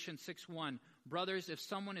 Galatians 6:1, "Brothers, if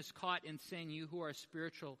someone is caught in sin, you who are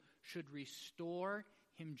spiritual should restore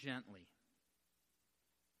him gently."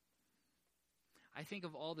 I think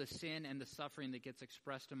of all the sin and the suffering that gets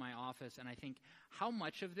expressed in my office, and I think how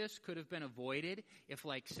much of this could have been avoided if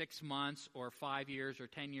 6 months or 5 years or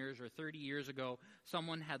 10 years or 30 years ago,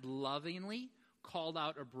 someone had lovingly called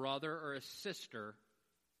out a brother or a sister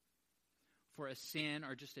for a sin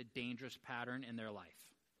or just a dangerous pattern in their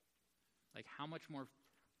life. How much more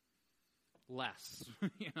less,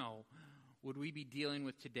 would we be dealing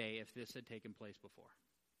with today if this had taken place before?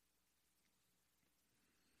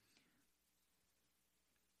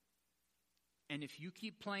 And if you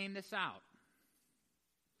keep playing this out,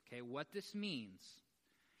 okay, what this means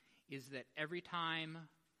is that every time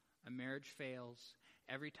a marriage fails,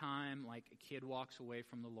 every time a kid walks away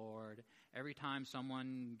from the Lord, every time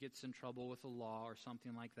someone gets in trouble with the law or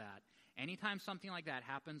something like that, anytime something like that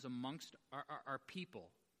happens amongst our people,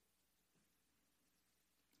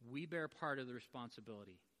 we bear part of the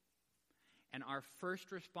responsibility. And our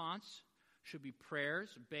first response should be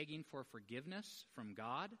prayers begging for forgiveness from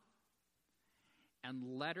God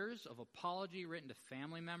and letters of apology written to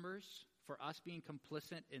family members for us being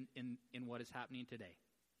complicit in what is happening today.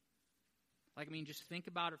 Just think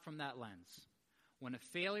about it from that lens. When a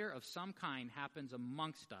failure of some kind happens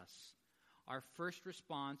amongst us, our first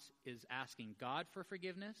response is asking God for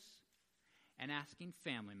forgiveness and asking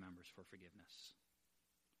family members for forgiveness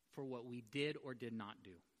for what we did or did not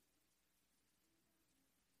do.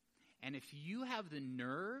 And if you have the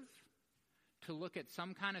nerve to look at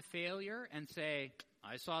some kind of failure and say,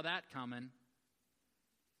 "I saw that coming,"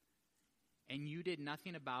 and you did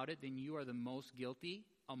nothing about it, then you are the most guilty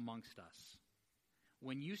amongst us.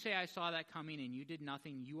 When you say, "I saw that coming," and you did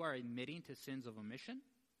nothing, you are admitting to sins of omission,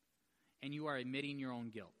 and you are admitting your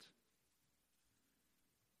own guilt.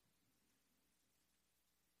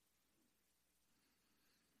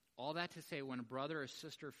 All that to say, when a brother or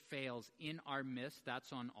sister fails in our midst,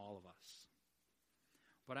 that's on all of us.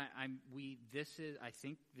 But I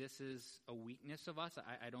think this is a weakness of us.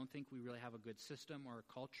 I don't think we really have a good system or a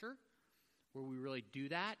culture where we really do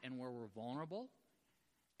that and where we're vulnerable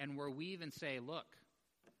and where we even say, "Look,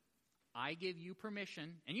 I give you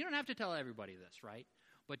permission," and you don't have to tell everybody this, right?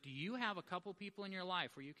 But do you have a couple people in your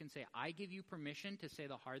life where you can say, "I give you permission to say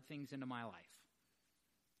the hard things into my life,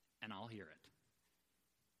 and I'll hear it"?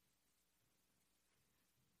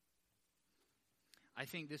 I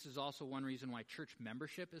think this is also one reason why church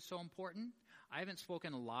membership is so important. I haven't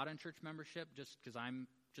spoken a lot on church membership just because I'm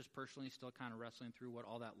just personally still kind of wrestling through what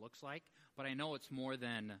all that looks like. But I know it's more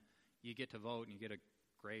than you get to vote and you get a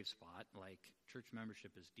grave spot. Church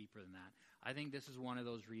membership is deeper than that. I think this is one of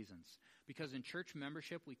those reasons. Because in church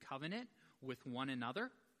membership, we covenant with one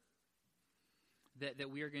another that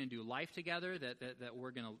we are going to do life together, that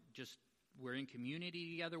we're going to we're in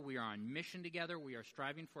community together, we are on mission together, we are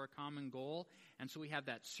striving for a common goal, and so we have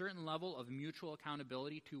that certain level of mutual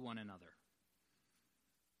accountability to one another.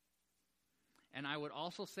 And I would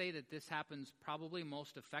also say that this happens probably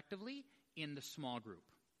most effectively in the small group.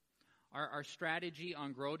 Our strategy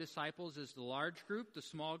on Grow Disciples is the large group, the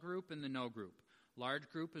small group, and the no group. Large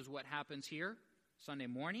group is what happens here Sunday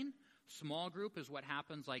morning. Small group is what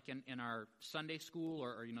happens like in our Sunday school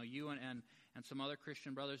or you and some other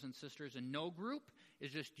Christian brothers and sisters. And no group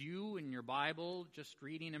is just you and your Bible just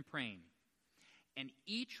reading and praying. And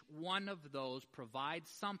each one of those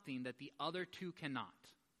provides something that the other two cannot.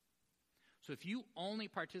 So if you only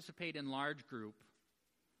participate in large group,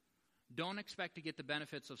 don't expect to get the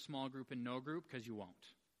benefits of small group and no group, because you won't.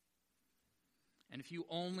 And if you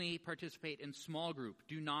only participate in small group,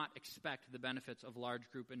 do not expect the benefits of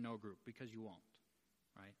large group and no group, because you won't.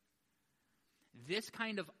 Right? This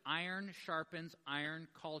kind of iron sharpens iron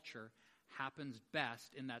culture happens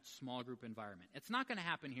best in that small group environment. It's not going to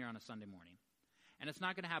happen here on a Sunday morning. And it's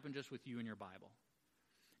not going to happen just with you and your Bible.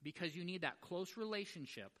 Because you need that close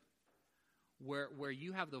relationship where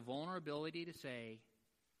you have the vulnerability to say,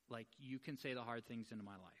 like, you can say the hard things into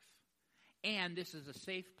my life. And this is a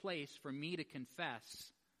safe place for me to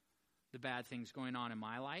confess the bad things going on in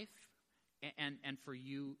my life and for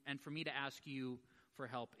you and for me to ask you for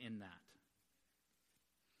help in that.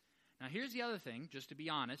 Now, here's the other thing, just to be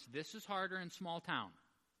honest, this is harder in small town.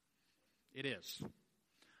 It is.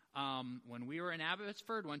 When we were in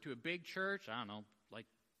Abbotsford, went to a big church, I don't know, like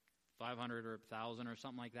 500 or 1,000 or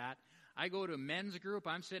something like that. I go to a men's group,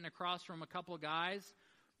 I'm sitting across from a couple of guys.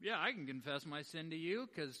 Yeah, I can confess my sin to you,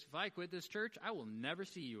 because if I quit this church, I will never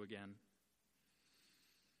see you again.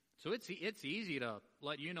 So it's easy to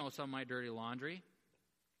let you know some of my dirty laundry.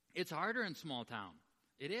 It's harder in small town.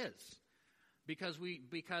 It is. Because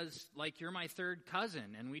like you're my third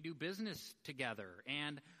cousin and we do business together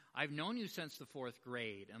and I've known you since the 4th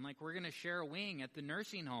grade and like we're going to share a wing at the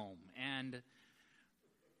nursing home and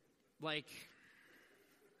like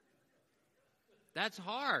that's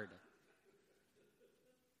hard.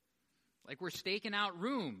 Like we're staking out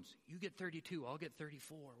rooms. You get 32, I'll get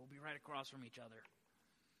 34. We'll be right across from each other.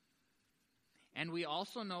 And we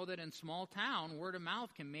also know that in small town, word of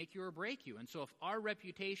mouth can make you or break you. And so if our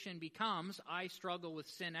reputation becomes, I struggle with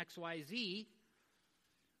sin XYZ,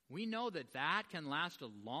 we know that that can last a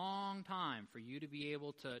long time for you to be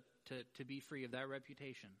able to be free of that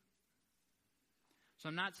reputation. So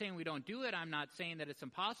I'm not saying we don't do it. I'm not saying that it's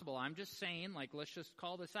impossible. I'm just saying, like, let's just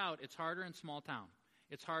call this out. It's harder in small town.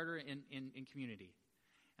 It's harder in community.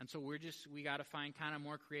 And so we got to find kind of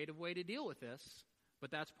more creative way to deal with this,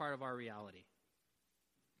 but that's part of our reality.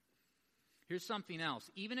 Here's something else.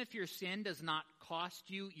 Even if your sin does not cost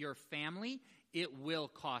you your family, it will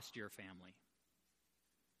cost your family.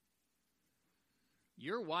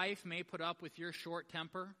 Your wife may put up with your short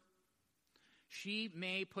temper. She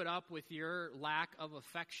may put up with your lack of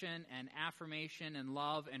affection and affirmation and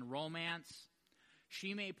love and romance.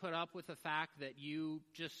 She may put up with the fact that you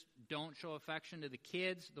just don't show affection to the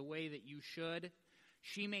kids the way that you should.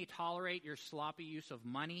 She may tolerate your sloppy use of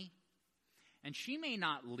money. And she may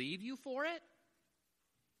not leave you for it,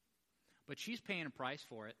 but she's paying a price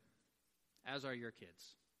for it, as are your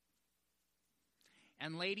kids.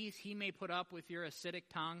 And ladies, he may put up with your acidic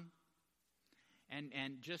tongue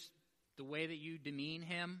and just the way that you demean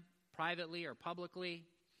him privately or publicly,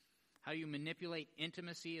 how you manipulate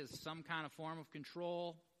intimacy as some kind of form of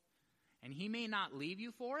control. And he may not leave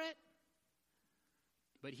you for it,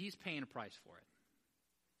 but he's paying a price for it.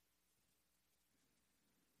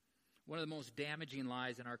 One of the most damaging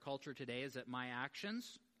lies in our culture today is that my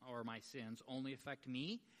actions or my sins only affect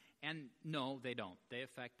me. And no, they don't. They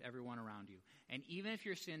affect everyone around you. And even if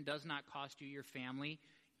your sin does not cost you your family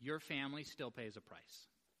still pays a price.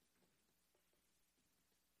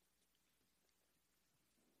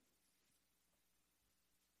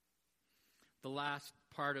 The last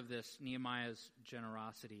part of this, Nehemiah's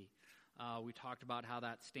generosity, we talked about how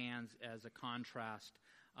that stands as a contrast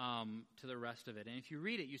to the rest of it. And if you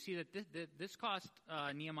read it, you see that this cost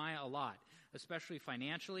Nehemiah a lot, especially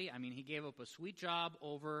financially. I mean, he gave up a sweet job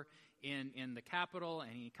over in the capital,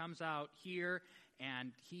 and he comes out here,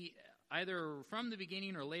 and he either from the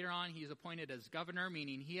beginning or later on, he's appointed as governor,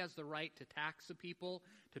 meaning he has the right to tax the people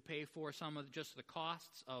to pay for some of just the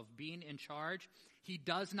costs of being in charge. He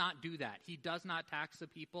does not do that. He does not tax the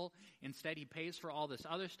people. Instead, he pays for all this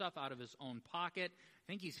other stuff out of his own pocket. I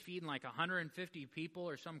think he's feeding like 150 people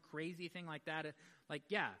or some crazy thing like that. Like,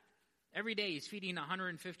 yeah, Every day he's feeding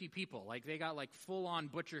 150 people. Like they got like full-on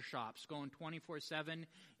butcher shops going 24/7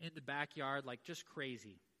 in the backyard, like just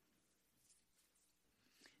crazy.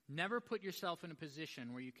 Never put yourself in a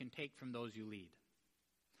position where you can take from those you lead.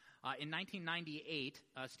 In 1998,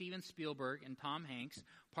 Steven Spielberg and Tom Hanks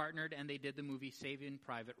partnered and they did the movie Saving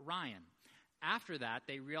Private Ryan. After that,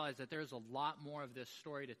 they realized that there's a lot more of this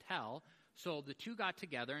story to tell, so the two got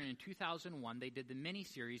together, and in 2001, they did the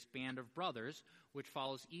miniseries Band of Brothers, which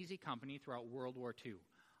follows Easy Company throughout World War II.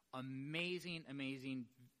 Amazing, amazing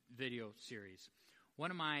video series.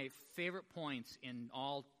 One of my favorite points in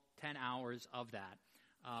all 10 hours of that,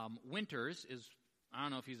 Winters is, I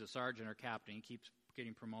don't know if he's a sergeant or captain, he keeps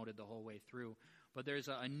getting promoted the whole way through, but there's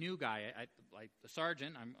a new guy, like the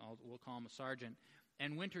sergeant, we'll call him a sergeant,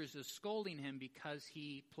 and Winters is scolding him because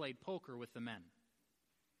he played poker with the men.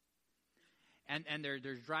 And they're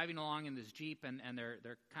driving along in this Jeep, and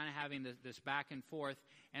they're kind of having this back and forth,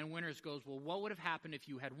 and Winters goes, well, what would have happened if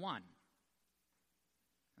you had won?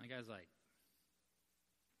 And the guy's like,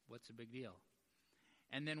 what's the big deal?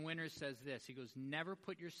 And then Winters says this, he goes, never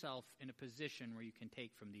put yourself in a position where you can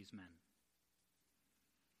take from these men.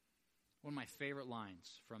 One of my favorite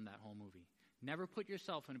lines from that whole movie. Never put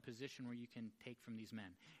yourself in a position where you can take from these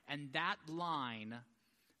men. And that line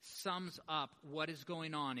sums up what is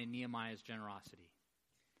going on in Nehemiah's generosity.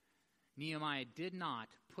 Nehemiah did not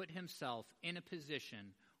put himself in a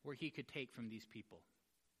position where he could take from these people.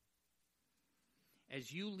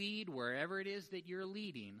 As you lead wherever it is that you're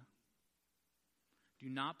leading, do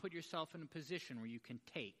not put yourself in a position where you can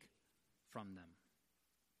take from them.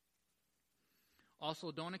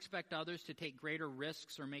 Also, don't expect others to take greater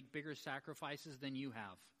risks or make bigger sacrifices than you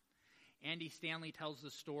have. Andy Stanley tells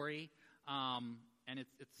the story, and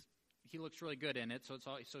he looks really good in it, so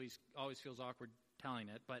he always feels awkward telling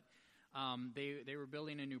it. But they were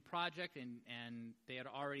building a new project, and they had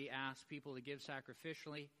already asked people to give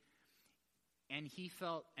sacrificially, and he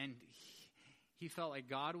felt like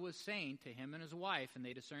God was saying to him and his wife, and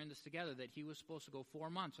they discerned this together, that he was supposed to go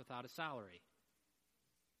 4 months without a salary.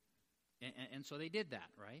 And so they did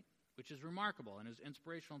that, right? Which is remarkable and is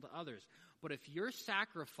inspirational to others. But if your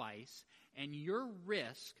sacrifice and your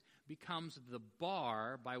risk becomes the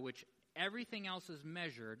bar by which everything else is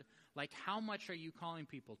measured, like how much are you calling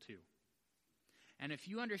people to? And if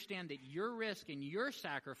you understand that your risk and your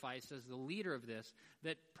sacrifice as the leader of this,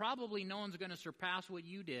 that probably no one's going to surpass what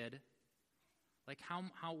you did, like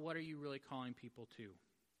what are you really calling people to?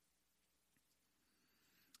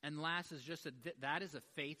 And last is just that is a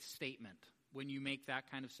faith statement when you make that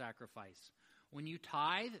kind of sacrifice. When you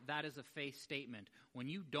tithe, that is a faith statement. When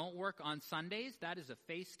you don't work on Sundays, that is a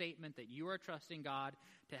faith statement that you are trusting God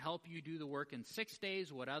to help you do the work in 6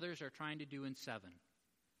 days, what others are trying to do in 7.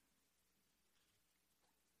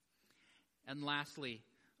 And lastly,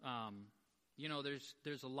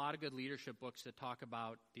 there's a lot of good leadership books that talk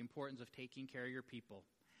about the importance of taking care of your people.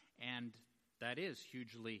 And that is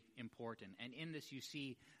hugely important. And in this you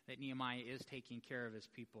see that Nehemiah is taking care of his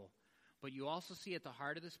people. But you also see at the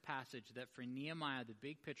heart of this passage that for Nehemiah, the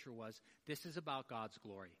big picture was, this is about God's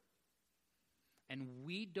glory. And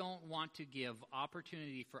we don't want to give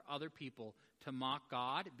opportunity for other people to mock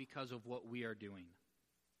God because of what we are doing.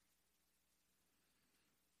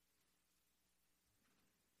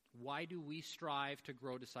 Why do we strive to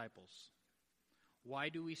grow disciples? Why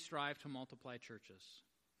do we strive to multiply churches?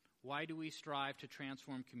 Why do we strive to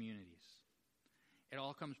transform communities? It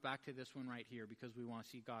all comes back to this one right here, because we want to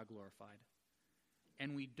see God glorified.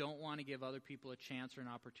 And we don't want to give other people a chance or an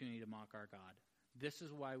opportunity to mock our God. This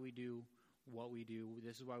is why we do what we do.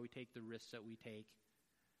 This is why we take the risks that we take.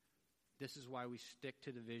 This is why we stick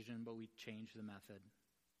to the vision, but we change the method.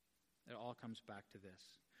 It all comes back to this.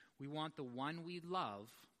 We want the one we love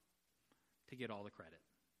to get all the credit.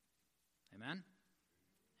 Amen?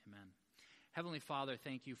 Amen. Heavenly Father,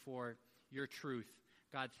 thank you for your truth.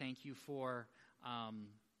 God, thank you for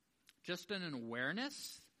just an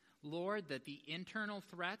awareness, Lord, that the internal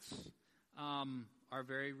threats are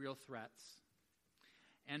very real threats.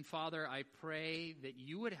 And Father, I pray that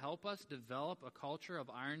you would help us develop a culture of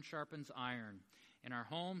iron sharpens iron in our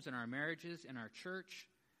homes, in our marriages, in our church.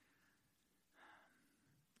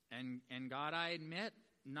 And God, I admit,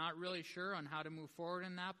 not really sure on how to move forward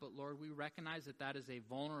in that, but Lord, we recognize that is a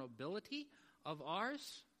vulnerability of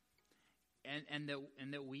ours, and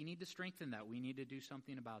that we need to strengthen that. We need to do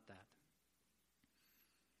something about that.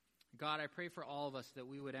 God, I pray for all of us that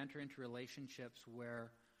we would enter into relationships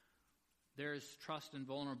where there's trust and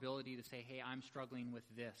vulnerability to say, hey, I'm struggling with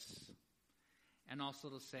this. And also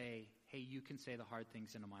to say, hey, you can say the hard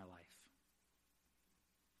things into my life.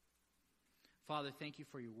 Father, thank you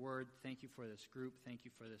for your word. Thank you for this group. Thank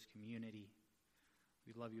you for this community.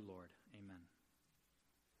 We love you, Lord. Amen.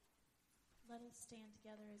 Let us stand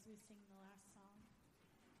together as we sing the last song.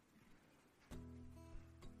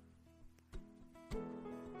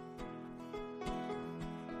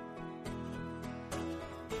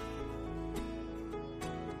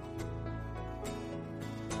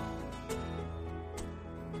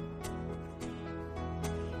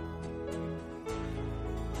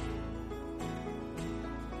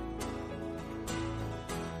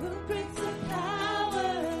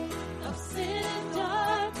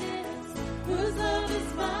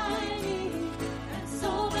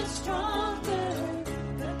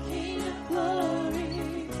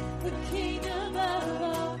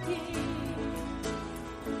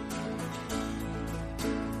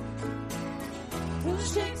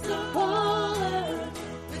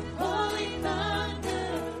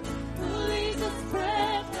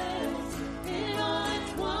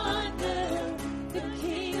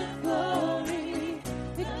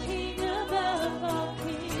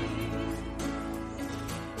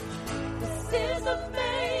 This is a